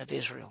nation of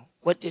Israel?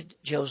 What did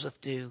Joseph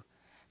do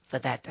for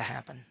that to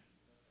happen?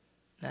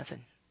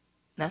 Nothing.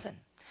 Nothing.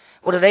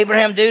 What did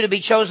Abraham do to be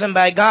chosen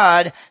by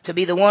God to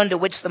be the one to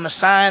which the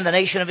Messiah and the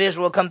nation of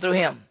Israel will come through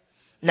him?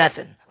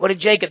 Nothing. What did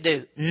Jacob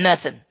do?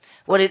 Nothing.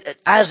 What did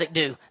Isaac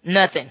do?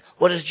 Nothing.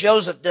 What has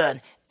Joseph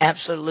done?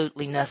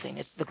 Absolutely nothing.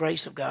 It's the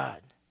grace of God.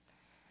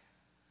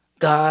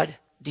 God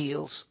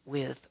deals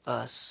with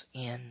us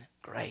in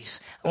grace.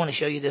 I want to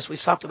show you this. We've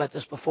talked about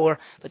this before,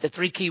 but the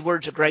 3 key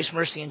words of grace,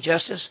 mercy, and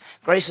justice.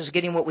 Grace is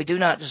getting what we do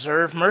not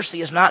deserve.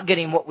 Mercy is not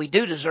getting what we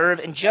do deserve.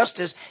 And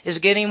justice is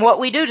getting what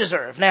we do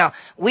deserve. Now,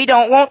 we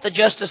don't want the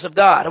justice of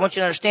God. I want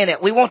you to understand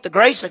that. We want the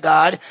grace of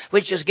God,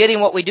 which is getting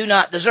what we do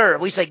not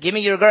deserve. We say, give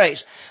me your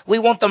grace. We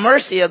want the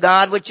mercy of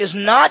God, which is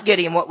not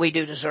getting what we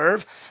do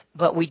deserve,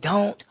 but we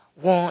don't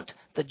want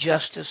the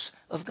justice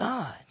of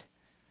God.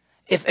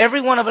 If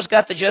every one of us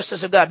got the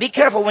justice of God, be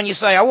careful when you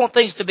say, I want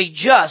things to be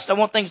just. I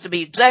want things to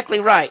be exactly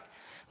right.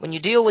 When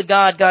you deal with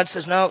God, God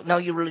says, no,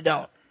 you really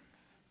don't.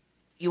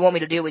 You want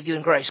me to deal with you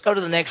in grace. Go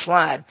to the next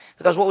slide.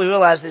 Because what we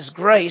realize is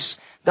grace.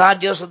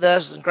 God deals with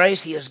us in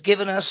grace. He has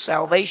given us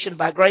salvation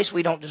by grace.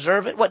 We don't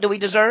deserve it. What do we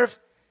deserve?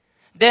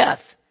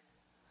 Death.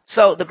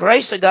 So the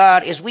grace of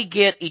God is we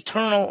get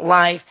eternal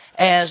life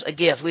as a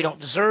gift. We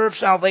don't deserve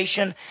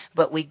salvation,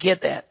 but we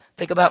get that.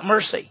 Think about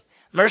mercy.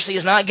 Mercy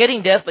is not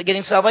getting death, but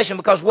getting salvation,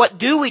 because what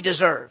do we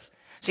deserve?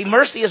 See,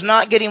 mercy is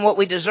not getting what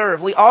we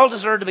deserve. We all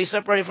deserve to be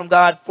separated from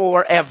God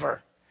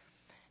forever.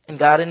 And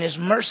God in His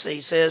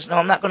mercy says, no,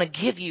 I'm not going to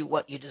give you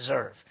what you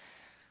deserve.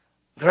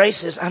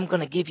 Grace is, I'm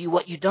going to give you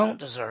what you don't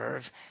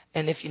deserve.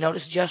 And if you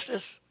notice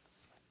justice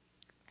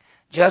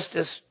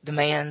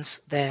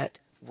demands that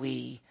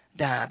we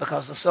die,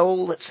 because the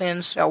soul that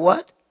sins shall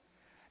what?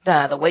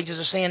 Die. The wages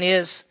of sin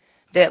is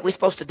that we're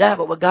supposed to die,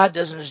 but what God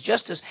does in His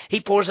justice,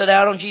 He pours it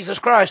out on Jesus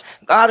Christ.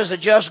 God is a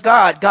just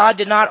God. God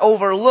did not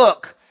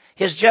overlook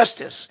His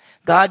justice.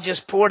 God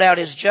just poured out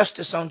His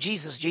justice on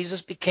Jesus.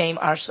 Jesus became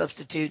our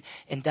substitute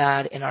and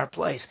died in our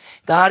place.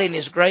 God in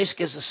His grace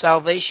gives us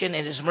salvation.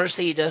 In His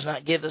mercy, He does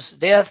not give us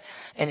death.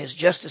 And His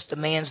justice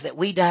demands that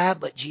we die,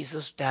 but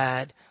Jesus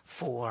died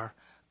for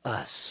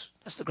us.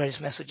 That's the greatest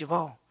message of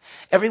all.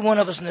 Every one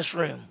of us in this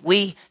room,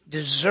 we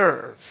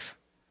deserve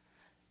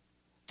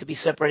to be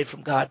separated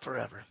from God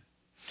forever.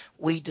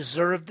 We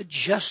deserve the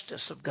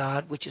justice of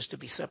God, which is to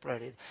be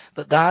separated.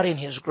 But God in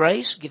His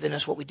grace, giving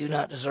us what we do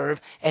not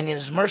deserve, and in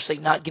His mercy,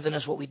 not giving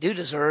us what we do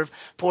deserve,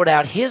 poured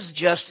out His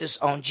justice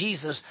on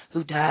Jesus,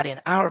 who died in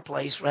our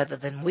place rather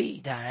than we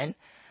dying,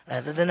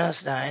 rather than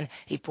us dying.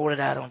 He poured it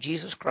out on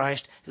Jesus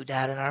Christ, who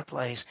died in our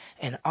place,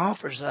 and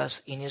offers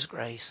us in His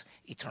grace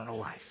eternal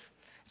life.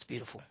 It's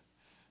beautiful.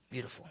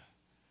 Beautiful.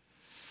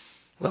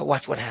 Well,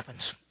 watch what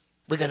happens.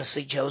 We're going to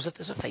see Joseph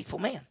as a faithful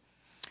man.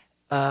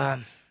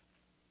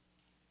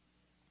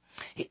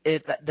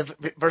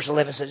 Verse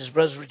 11 says, his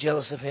brothers were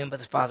jealous of him, but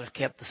his father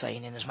kept the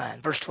saying in his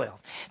mind. Verse 12,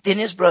 then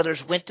his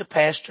brothers went to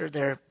pasture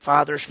their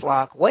father's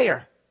flock.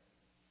 Where?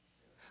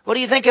 What do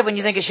you think of when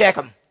you think of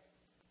Shechem?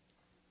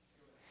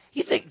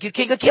 You think you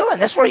king of killing.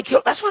 That's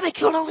where they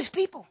killed all these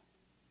people.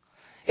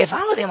 If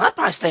I were them, I'd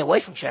probably stay away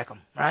from Shechem,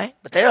 right?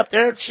 But they're up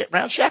there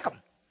around Shechem.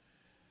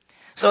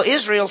 So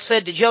Israel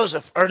said to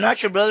Joseph, are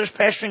not your brothers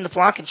pasturing the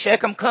flock in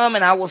Shechem? Come,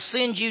 and I will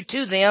send you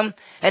to them.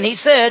 And he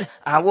said,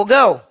 I will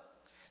go.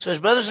 So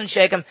his brothers in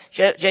Shechem,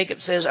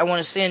 Jacob says, I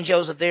want to send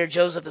Joseph there.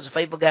 Joseph is a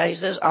faithful guy. He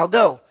says, I'll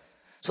go.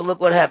 So look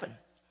what happened.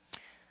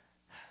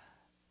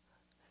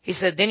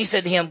 Then he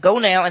said to him, go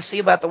now and see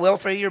about the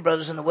welfare of your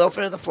brothers and the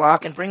welfare of the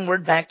flock, and bring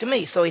word back to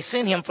me. So he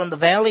sent him from the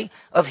valley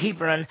of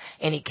Hebron,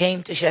 and he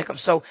came to Shechem.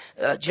 So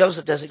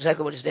Joseph does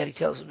exactly what his daddy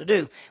tells him to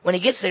do. When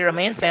he gets there, a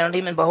man found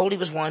him, and behold, he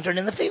was wandering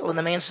in the field. And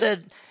the man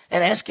said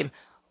and asked him,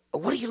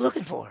 what are you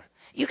looking for?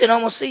 You can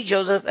almost see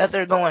Joseph out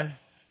there going,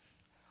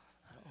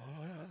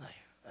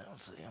 I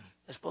don't see him.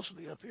 They're supposed to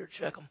be up here at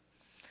Shechem.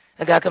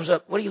 The guy comes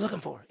up, what are you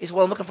looking for? He said,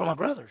 well, I'm looking for my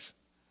brothers.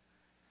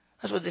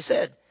 That's what they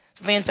said.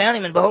 The man found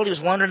him, and behold, he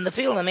was wandering in the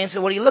field. And the man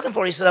said, what are you looking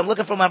for? He said, I'm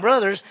looking for my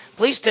brothers.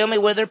 Please tell me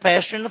where they're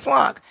pasturing the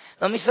flock.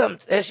 Let me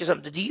ask you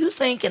something. Do you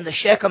think in the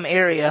Shechem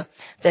area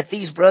that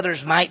these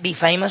brothers might be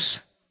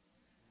famous?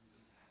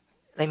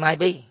 They might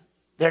be.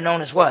 They're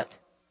known as what?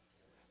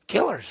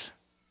 Killers.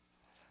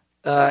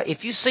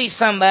 If you see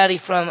somebody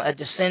from a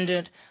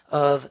descendant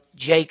of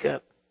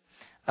Jacob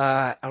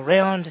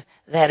around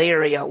that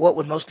area, what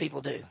would most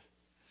people do?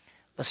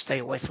 Let's stay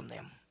away from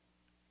them.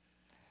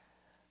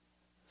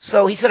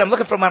 So he said, I'm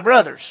looking for my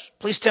brothers.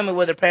 Please tell me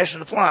where they're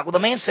pasturing the flock. Well, the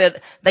man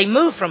said, they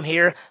moved from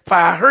here, for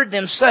I heard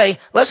them say,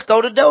 let's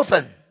go to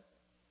Dothan.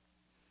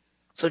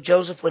 So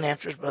Joseph went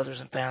after his brothers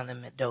and found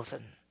them at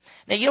Dothan.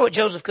 Now, you know what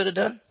Joseph could have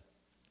done?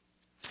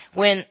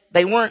 When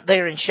they weren't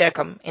there in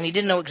Shechem, and he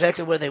didn't know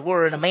exactly where they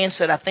were, and a man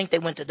said, I think they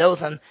went to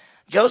Dothan,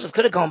 Joseph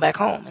could have gone back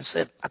home and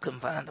said, I couldn't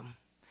find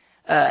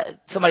them.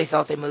 Somebody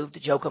thought they moved to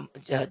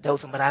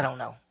Dothan, but I don't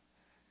know.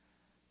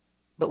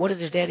 But what did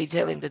his daddy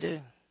tell him to do?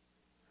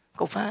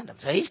 Go find them.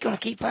 So he's going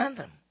to keep finding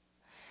them.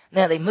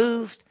 Now they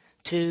moved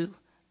to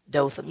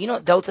Dothan. You know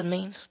what Dothan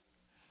means?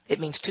 It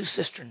means two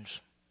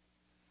cisterns,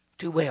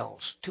 two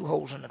wells, two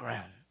holes in the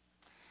ground.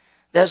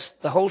 There's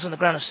the holes in the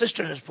ground. A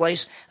cistern is a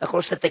place, of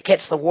course, that they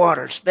catch the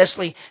water,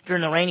 especially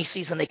during the rainy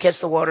season. They catch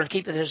the water and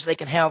keep it there so they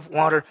can have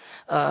water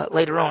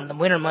later on. In the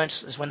winter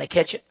months is when they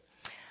catch it.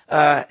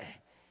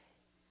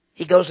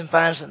 He goes and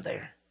finds them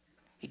there.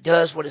 He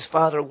does what his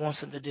father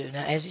wants him to do.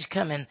 Now, as he's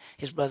coming,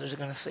 his brothers are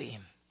going to see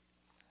him.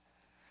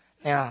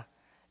 Now,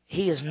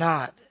 he is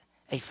not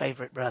a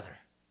favorite brother,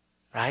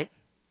 right?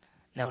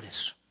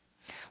 Notice.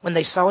 When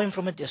they saw him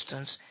from a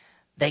distance,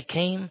 they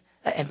came,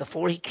 and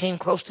before he came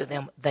close to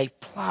them, they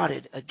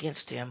plotted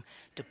against him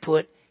to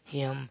put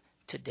him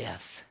to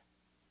death.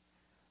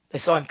 They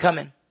saw him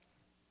coming,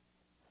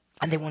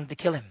 and they wanted to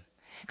kill him.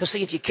 Because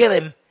see, if you kill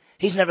him,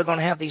 he's never going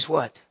to have these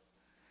what?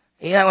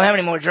 He's not going to have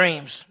any more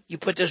dreams. You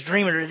put this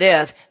dreamer to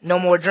death, no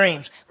more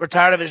dreams. We're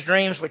tired of his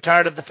dreams. We're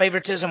tired of the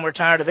favoritism. We're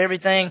tired of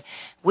everything.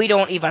 We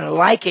don't even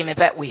like him. In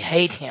fact, we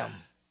hate him.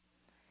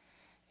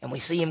 And we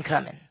see him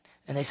coming.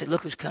 And they said,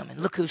 look who's coming.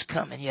 Look who's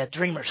coming. Yeah,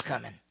 dreamer's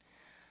coming.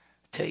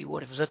 I tell you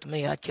what, if it was up to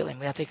me, I'd kill him.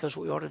 I think that's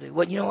what we ought to do.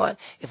 Well, you know what?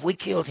 If we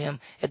killed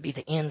him, it'd be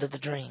the end of the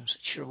dreams.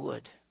 It sure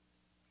would.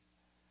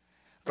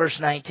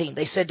 Verse 19,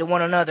 they said to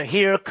one another,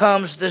 here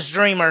comes this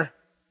dreamer.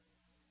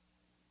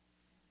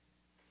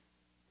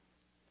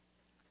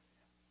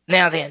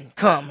 Now then,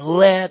 come,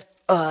 let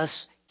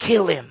us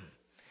kill him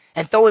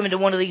and throw him into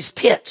one of these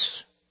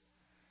pits.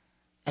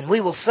 And we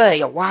will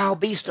say, a wild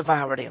beast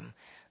devoured him.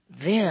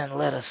 Then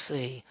let us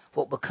see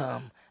what will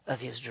become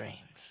of his dreams.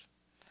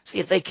 See,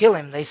 if they kill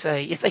him, they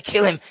say, if they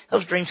kill him,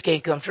 those dreams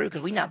can't come true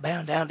because we're not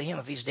bound down to him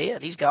if he's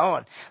dead. He's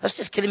gone. Let's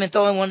just kill him and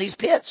throw him in one of these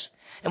pits.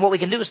 And what we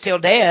can do is tell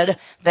Dad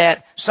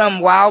that some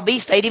wild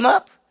beast ate him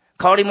up,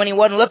 caught him when he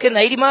wasn't looking,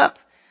 ate him up.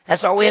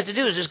 That's all we have to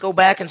do is just go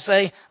back and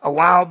say, a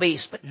wild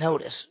beast. But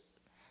notice,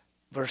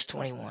 verse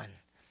 21.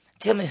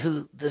 Tell me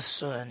who this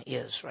son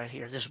is right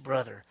here, this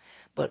brother.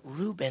 But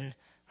Reuben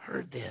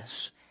heard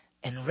this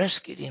and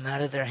rescued him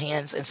out of their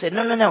hands and said,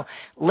 no,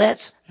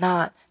 let's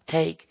not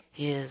take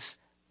his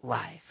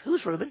life.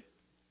 Who's Reuben?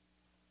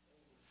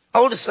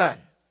 Oldest son.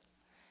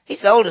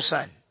 He's the oldest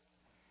son.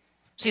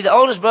 See, the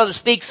oldest brother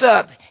speaks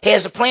up. He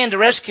has a plan to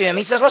rescue him.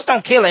 He says, let's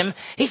don't kill him.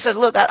 He says,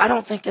 look, I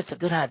don't think that's a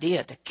good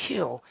idea to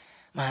kill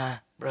my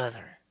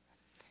brother.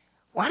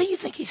 Why do you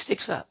think he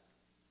sticks up?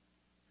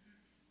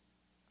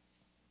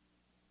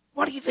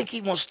 Why do you think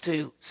he wants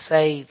to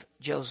save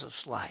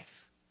Joseph's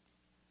life?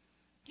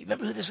 Do you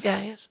remember who this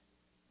guy is?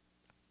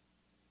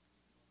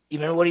 You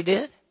remember what he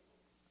did?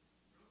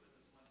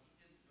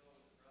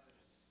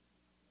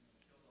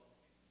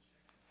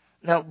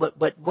 No,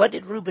 but what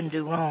did Reuben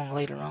do wrong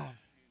later on?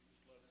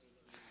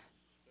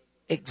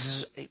 They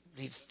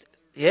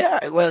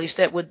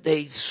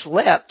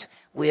slept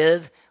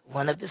with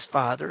one of his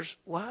father's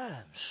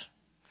wives.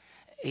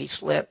 He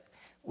slept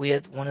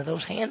with one of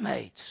those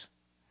handmaids.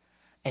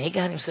 And he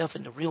got himself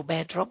into real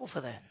bad trouble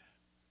for that.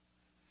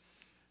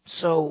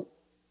 So,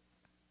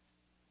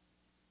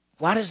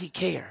 why does he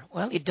care?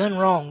 Well, he'd done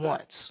wrong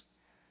once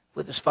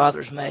with his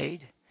father's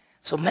maid.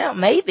 So now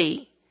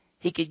maybe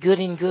He could get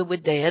in good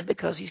with Dad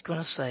because he's going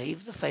to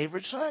save the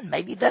favorite son.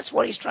 Maybe that's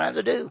what he's trying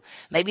to do.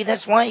 Maybe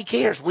that's why he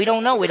cares. We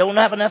don't know. We don't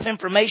have enough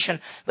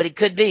information, but it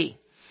could be.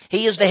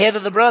 He is the head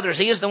of the brothers.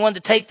 He is the one to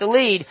take the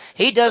lead.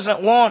 He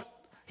doesn't want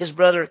his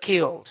brother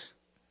killed.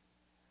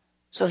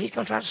 So he's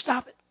going to try to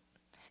stop it.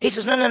 He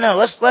says, no,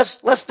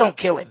 let's don't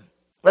kill him.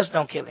 Let's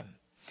don't kill him.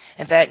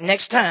 In fact,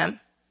 next time,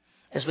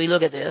 as we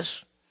look at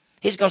this,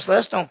 he's going to say,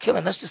 let's don't kill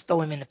him. Let's just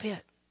throw him in the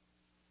pit.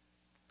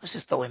 Let's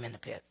just throw him in the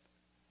pit.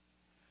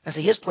 And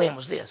see, his plan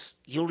was this.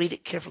 You'll read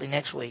it carefully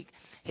next week,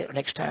 or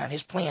next time.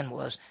 His plan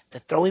was to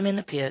throw him in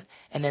the pit,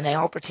 and then they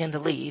all pretend to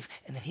leave,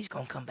 and then he's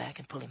going to come back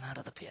and pull him out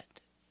of the pit.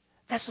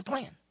 That's the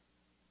plan.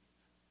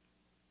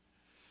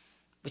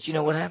 But you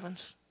know what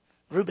happens?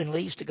 Reuben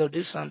leaves to go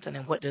do something,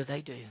 and what do?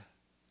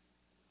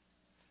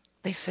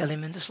 They sell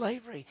him into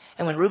slavery.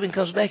 And when Reuben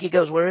comes back, he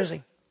goes, where is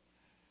he?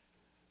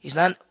 He's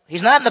not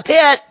in the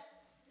pit.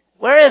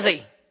 Where is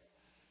he?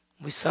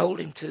 We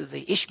sold him to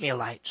the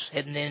Ishmaelites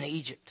heading into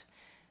Egypt.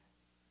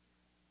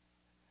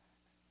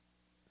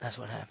 That's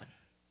what happened.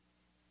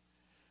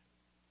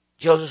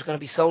 Joseph's going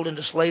to be sold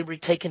into slavery,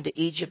 taken to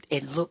Egypt.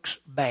 It looks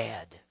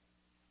bad.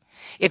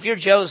 If you're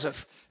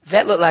Joseph, does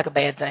that look like a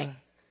bad thing?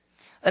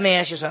 Let me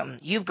ask you something.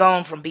 You've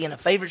gone from being a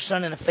favorite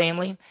son in a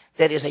family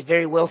that is a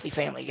very wealthy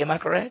family. Am I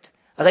correct?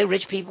 Are they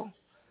rich people?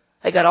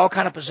 They got all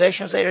kind of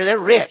possessions. They're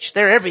rich.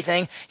 They're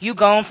everything. You've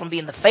gone from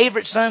being the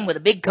favorite son with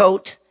a big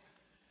coat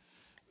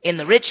in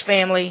the rich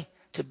family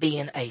to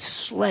being a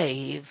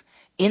slave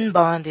in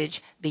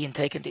bondage, being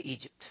taken to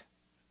Egypt.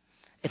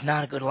 It's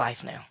not a good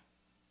life now.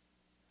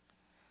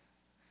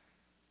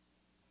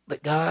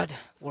 But God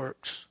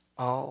works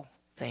all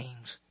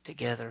things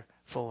together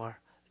for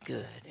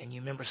good. And you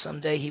remember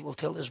someday he will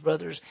tell his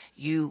brothers,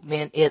 you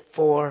meant it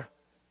for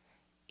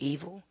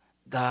evil.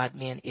 God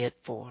meant it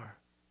for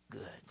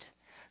good.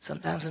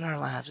 Sometimes in our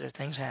lives there are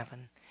things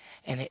happen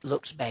and it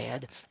looks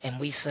bad. And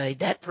we say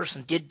that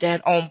person did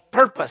that on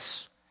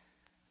purpose.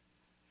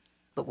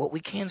 But what we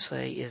can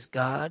say is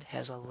God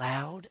has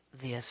allowed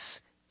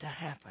this to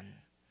happen.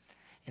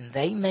 And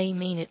they may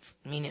mean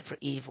it for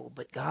evil,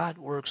 but God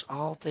works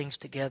all things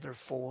together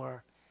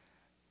for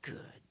good.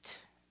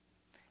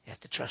 You have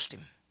to trust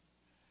him.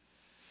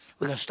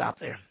 We're going to stop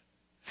there.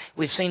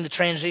 We've seen the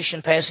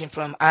transition passing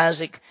from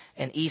Isaac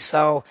and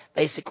Esau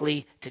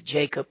basically to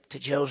Jacob to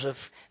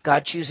Joseph.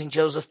 God choosing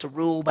Joseph to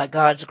rule by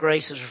God's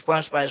grace as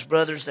response by his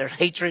brothers, their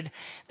hatred.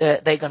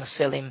 They're going to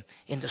sell him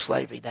into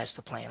slavery. That's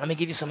the plan. Let me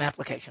give you some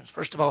applications.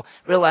 First of all,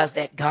 realize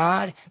that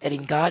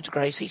in God's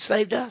grace, he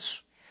saved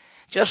us.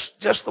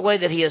 Just the way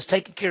that he has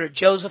taken care of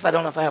Joseph. I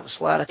don't know if I have a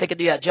slide. I think I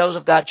do. Yeah,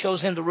 Joseph, God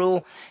chose him to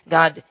rule.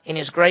 God, in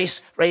his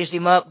grace, raised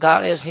him up.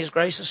 God, in his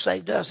grace, has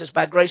saved us. It's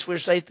by grace we're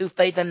saved through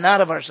faith and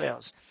not of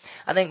ourselves.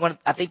 I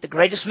think the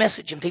greatest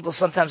message, and people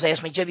sometimes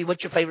ask me, Jebby,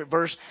 what's your favorite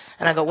verse?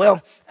 And I go,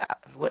 well,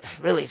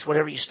 really, it's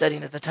whatever you're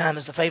studying at the time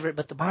is the favorite.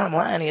 But the bottom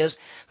line is,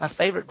 my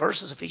favorite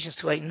verse is Ephesians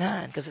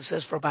 2:8-9, because it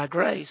says, for by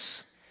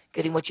grace,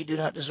 getting what you do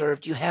not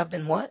deserve, you have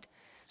been what?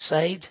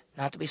 Saved,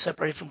 not to be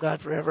separated from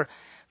God forever.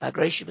 By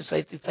grace you've been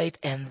saved through faith,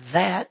 and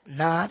that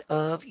not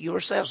of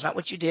yourselves. Not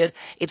what you did.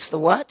 It's the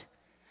what?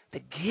 The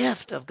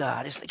gift of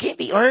God. It can't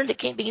be earned. It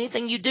can't be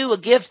anything you do. A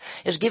gift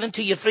is given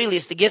to you freely.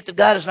 It's the gift of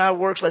God. It's not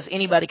works lest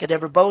anybody could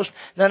ever boast.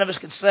 None of us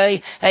can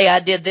say, hey,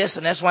 I did this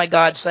and that's why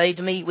God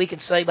saved me. We can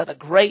say by the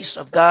grace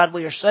of God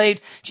we are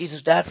saved.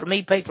 Jesus died for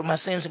me, paid for my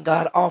sins, and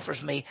God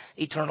offers me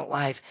eternal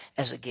life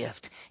as a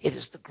gift. It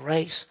is the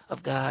grace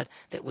of God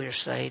that we are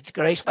saved.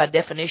 Grace by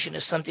definition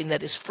is something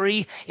that is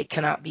free. It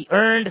cannot be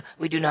earned.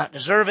 We do not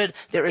deserve it.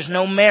 There is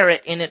no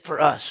merit in it for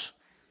us.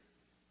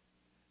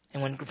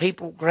 And when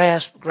people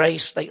grasp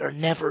grace, they are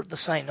never the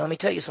same. Now, let me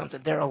tell you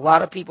something. There are a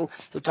lot of people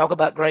who talk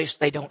about grace,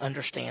 they don't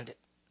understand it.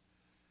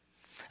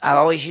 I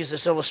always use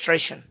this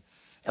illustration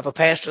of a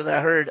pastor that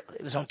I heard.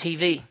 It was on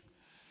TV.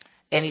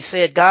 And he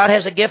said, God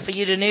has a gift for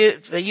you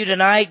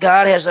tonight.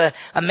 God has a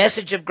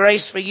message of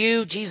grace for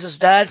you. Jesus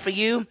died for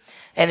you.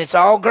 And it's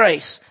all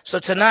grace. So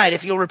tonight,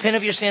 if you'll repent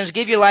of your sins,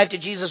 give your life to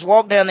Jesus,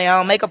 walk down the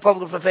aisle, make a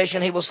public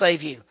profession, he will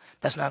save you.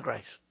 That's not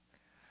grace.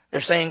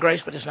 They're saying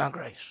grace, but it's not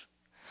grace.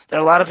 There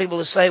are a lot of people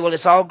who say, well,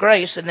 it's all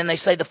grace, and then they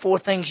say the 4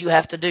 things you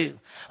have to do.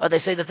 Or they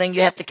say the thing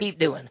you have to keep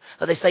doing.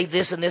 Or they say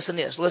this and this and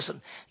this.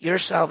 Listen, your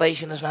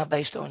salvation is not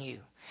based on you.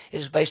 It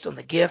is based on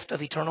the gift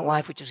of eternal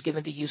life, which is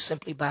given to you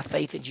simply by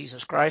faith in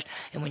Jesus Christ.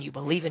 And when you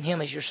believe in him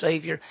as your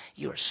Savior,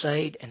 you are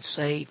saved and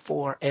saved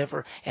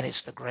forever. And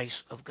it's the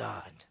grace of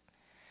God.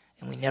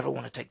 And we never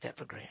want to take that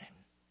for granted.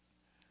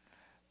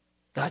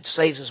 God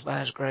saves us by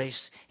his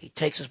grace. He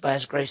takes us by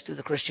his grace through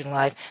the Christian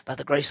life. By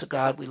the grace of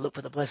God, we look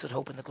for the blessed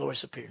hope and the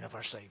glorious appearing of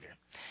our Savior.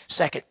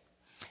 Second,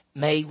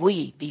 may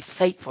we be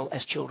faithful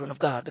as children of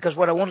God. Because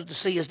what I wanted to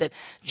see is that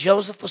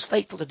Joseph was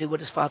faithful to do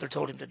what his father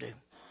told him to do.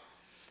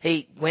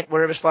 He went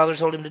wherever his father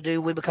told him to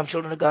do. We become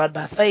children of God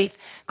by faith.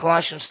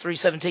 Colossians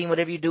 3:17,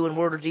 whatever you do in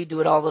word or deed, do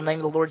it all in the name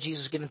of the Lord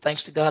Jesus, giving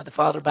thanks to God the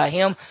Father by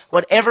him.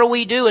 Whatever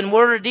we do in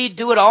word or deed,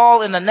 do it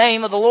all in the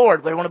name of the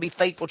Lord. We want to be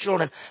faithful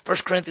children. 1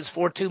 Corinthians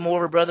 4:2,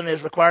 moreover, brethren, it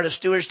is required of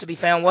stewards to be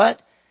found what?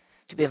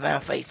 To be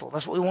found faithful.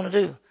 That's what we want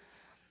to do.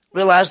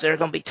 realize there are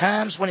going to be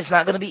times when it's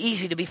not going to be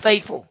easy to be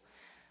faithful.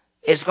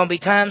 It's going to be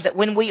times that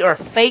when we are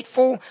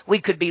faithful, we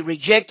could be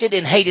rejected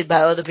and hated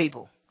by other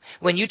people.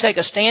 When you take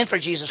a stand for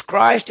Jesus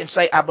Christ and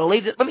say, I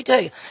believe that, let me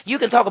tell you, you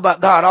can talk about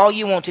God all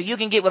you want to. You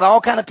can get with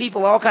all kind of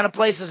people, all kind of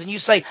places, and you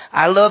say,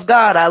 I love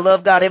God, I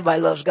love God.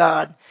 Everybody loves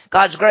God.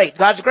 God's great,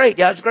 God's great,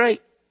 God's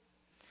great.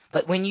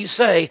 But when you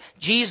say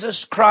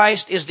Jesus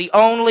Christ is the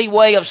only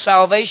way of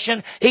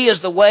salvation, He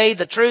is the way,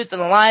 the truth,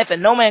 and the life,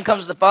 and no man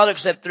comes to the Father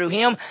except through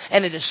Him,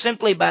 and it is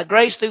simply by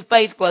grace through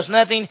faith plus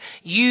nothing,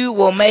 you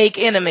will make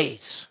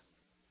enemies.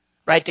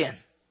 Right then.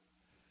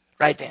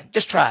 Right then.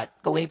 Just try it.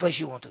 Go any place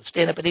you want to.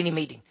 Stand up at any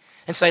meeting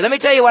and say, let me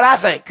tell you what I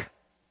think.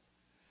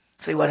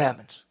 See what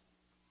happens.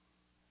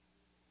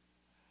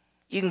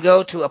 You can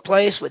go to a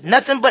place with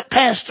nothing but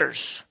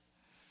pastors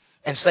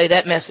and say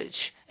that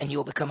message, and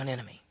you'll become an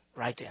enemy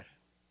right then.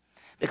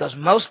 Because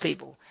most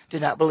people do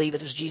not believe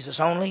it is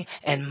Jesus only,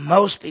 and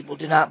most people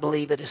do not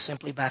believe it is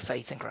simply by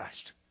faith in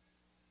Christ.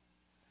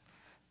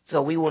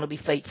 So we want to be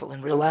faithful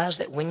and realize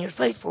that when you're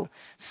faithful,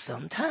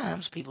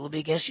 sometimes people will be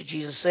against you.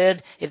 Jesus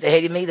said, if they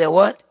hated me, they'll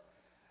what?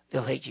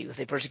 They'll hate you. If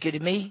they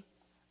persecuted me,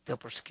 they'll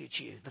persecute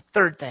you. The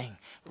third thing,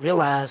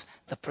 realize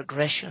the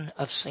progression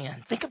of sin.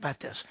 Think about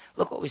this.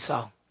 Look what we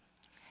saw.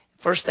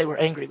 First they were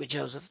angry with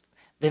Joseph,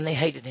 then they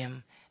hated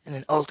him, and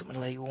then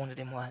ultimately wanted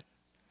him what?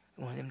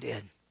 Wanted him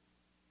dead.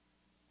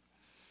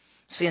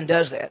 Sin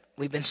does that.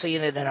 We've been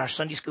seeing it in our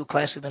Sunday school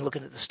class. We've been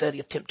looking at the study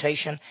of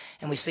temptation,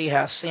 and we see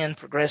how sin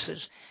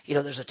progresses. You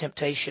know, there's a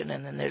temptation,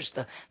 and then there's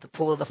the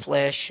pull of the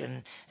flesh,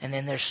 and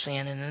then there's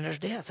sin, and then there's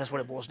death. That's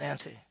what it boils down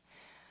to.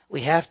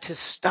 We have to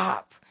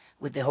stop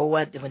with the whole,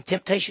 when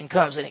temptation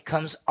comes, and it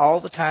comes all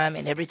the time,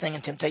 and everything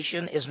in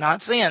temptation is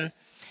not sin.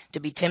 To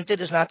be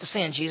tempted is not to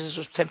sin. Jesus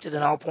was tempted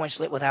in all points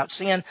without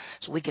sin,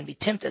 so we can be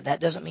tempted. That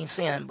doesn't mean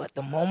sin, but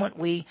the moment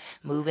we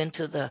move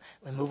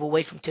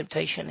away from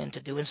temptation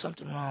into doing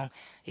something wrong,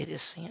 it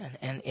is sin,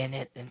 and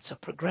it's a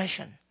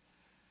progression.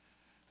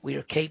 We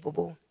are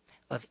capable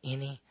of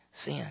any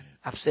sin.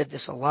 I've said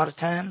this a lot of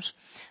times.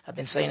 I've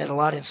been saying it a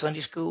lot in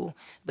Sunday school,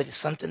 but it's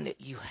something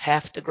that you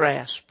have to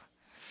grasp.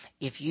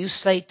 If you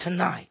say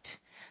tonight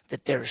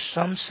that there are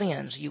some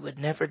sins you would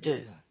never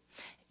do,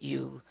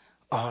 you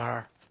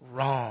are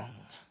wrong.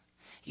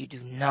 You do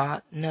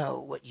not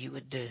know what you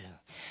would do.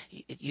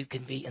 You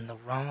can be in the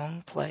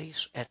wrong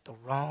place at the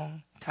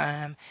wrong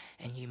time,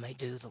 and you may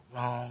do the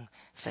wrong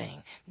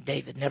thing.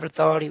 David never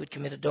thought he would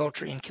commit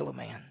adultery and kill a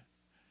man.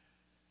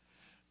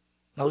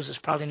 Moses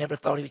probably never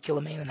thought he would kill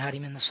a man and hide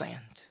him in the sand.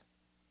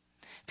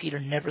 Peter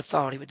never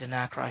thought he would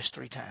deny Christ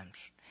 3 times.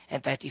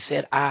 In fact, he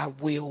said, I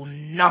will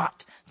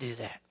not do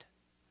that.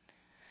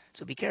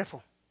 So be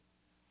careful.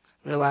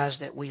 Realize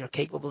that we are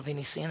capable of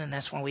any sin, and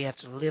that's why we have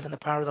to live in the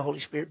power of the Holy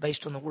Spirit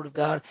based on the Word of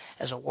God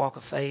as a walk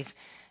of faith.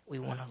 We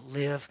want to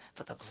live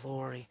for the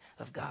glory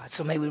of God.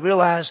 So may we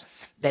realize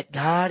that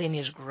God in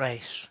His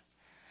grace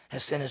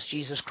has sent us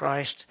Jesus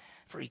Christ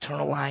for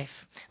eternal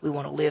life. We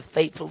want to live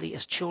faithfully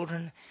as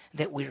children,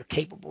 that we are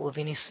capable of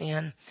any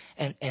sin,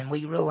 and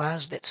we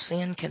realize that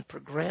sin can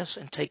progress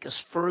and take us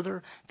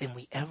further than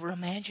we ever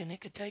imagined it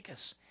could take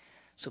us.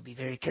 So be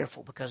very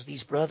careful, because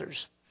these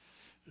brothers,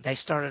 they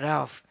started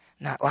off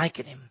not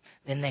liking him,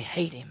 then they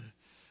hate him,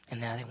 and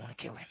now they want to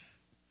kill him.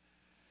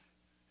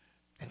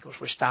 And of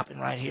course, we're stopping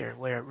right here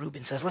where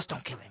Reuben says, let's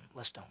don't kill him.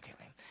 Let's don't kill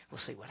him. We'll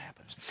see what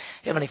happens.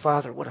 Heavenly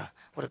Father, what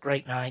a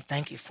great night.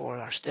 Thank you for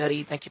our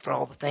study. Thank you for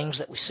all the things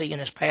that we see in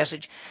this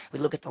passage. We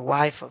look at the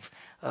life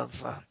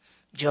of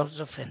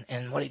Joseph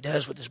and what he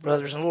does with his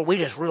brothers. And Lord, we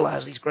just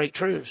realize these great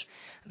truths,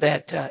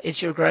 that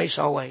it's your grace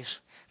always.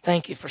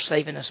 Thank you for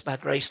saving us by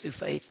grace through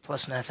faith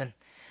plus nothing.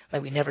 May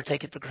we never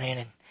take it for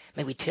granted.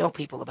 May we tell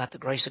people about the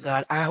grace of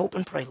God. I hope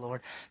and pray,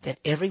 Lord, that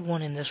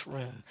everyone in this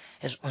room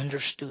has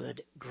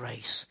understood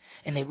grace.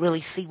 And they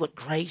really see what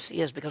grace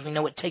is, because we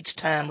know it takes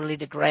time really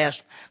to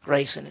grasp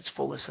grace in its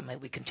fullest. And may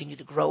we continue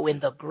to grow in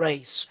the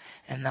grace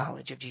and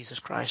knowledge of Jesus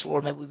Christ.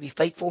 Lord, may we be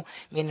faithful,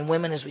 men and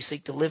women, as we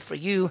seek to live for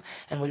you.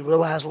 And we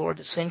realize, Lord,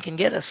 that sin can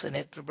get us and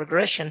that the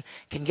progression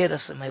can get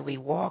us. And may we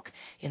walk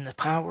in the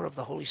power of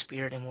the Holy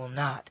Spirit and will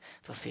not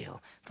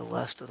fulfill the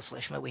lust of the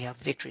flesh. May we have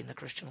victory in the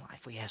Christian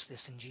life. We ask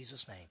this in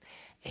Jesus' name.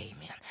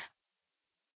 Amen.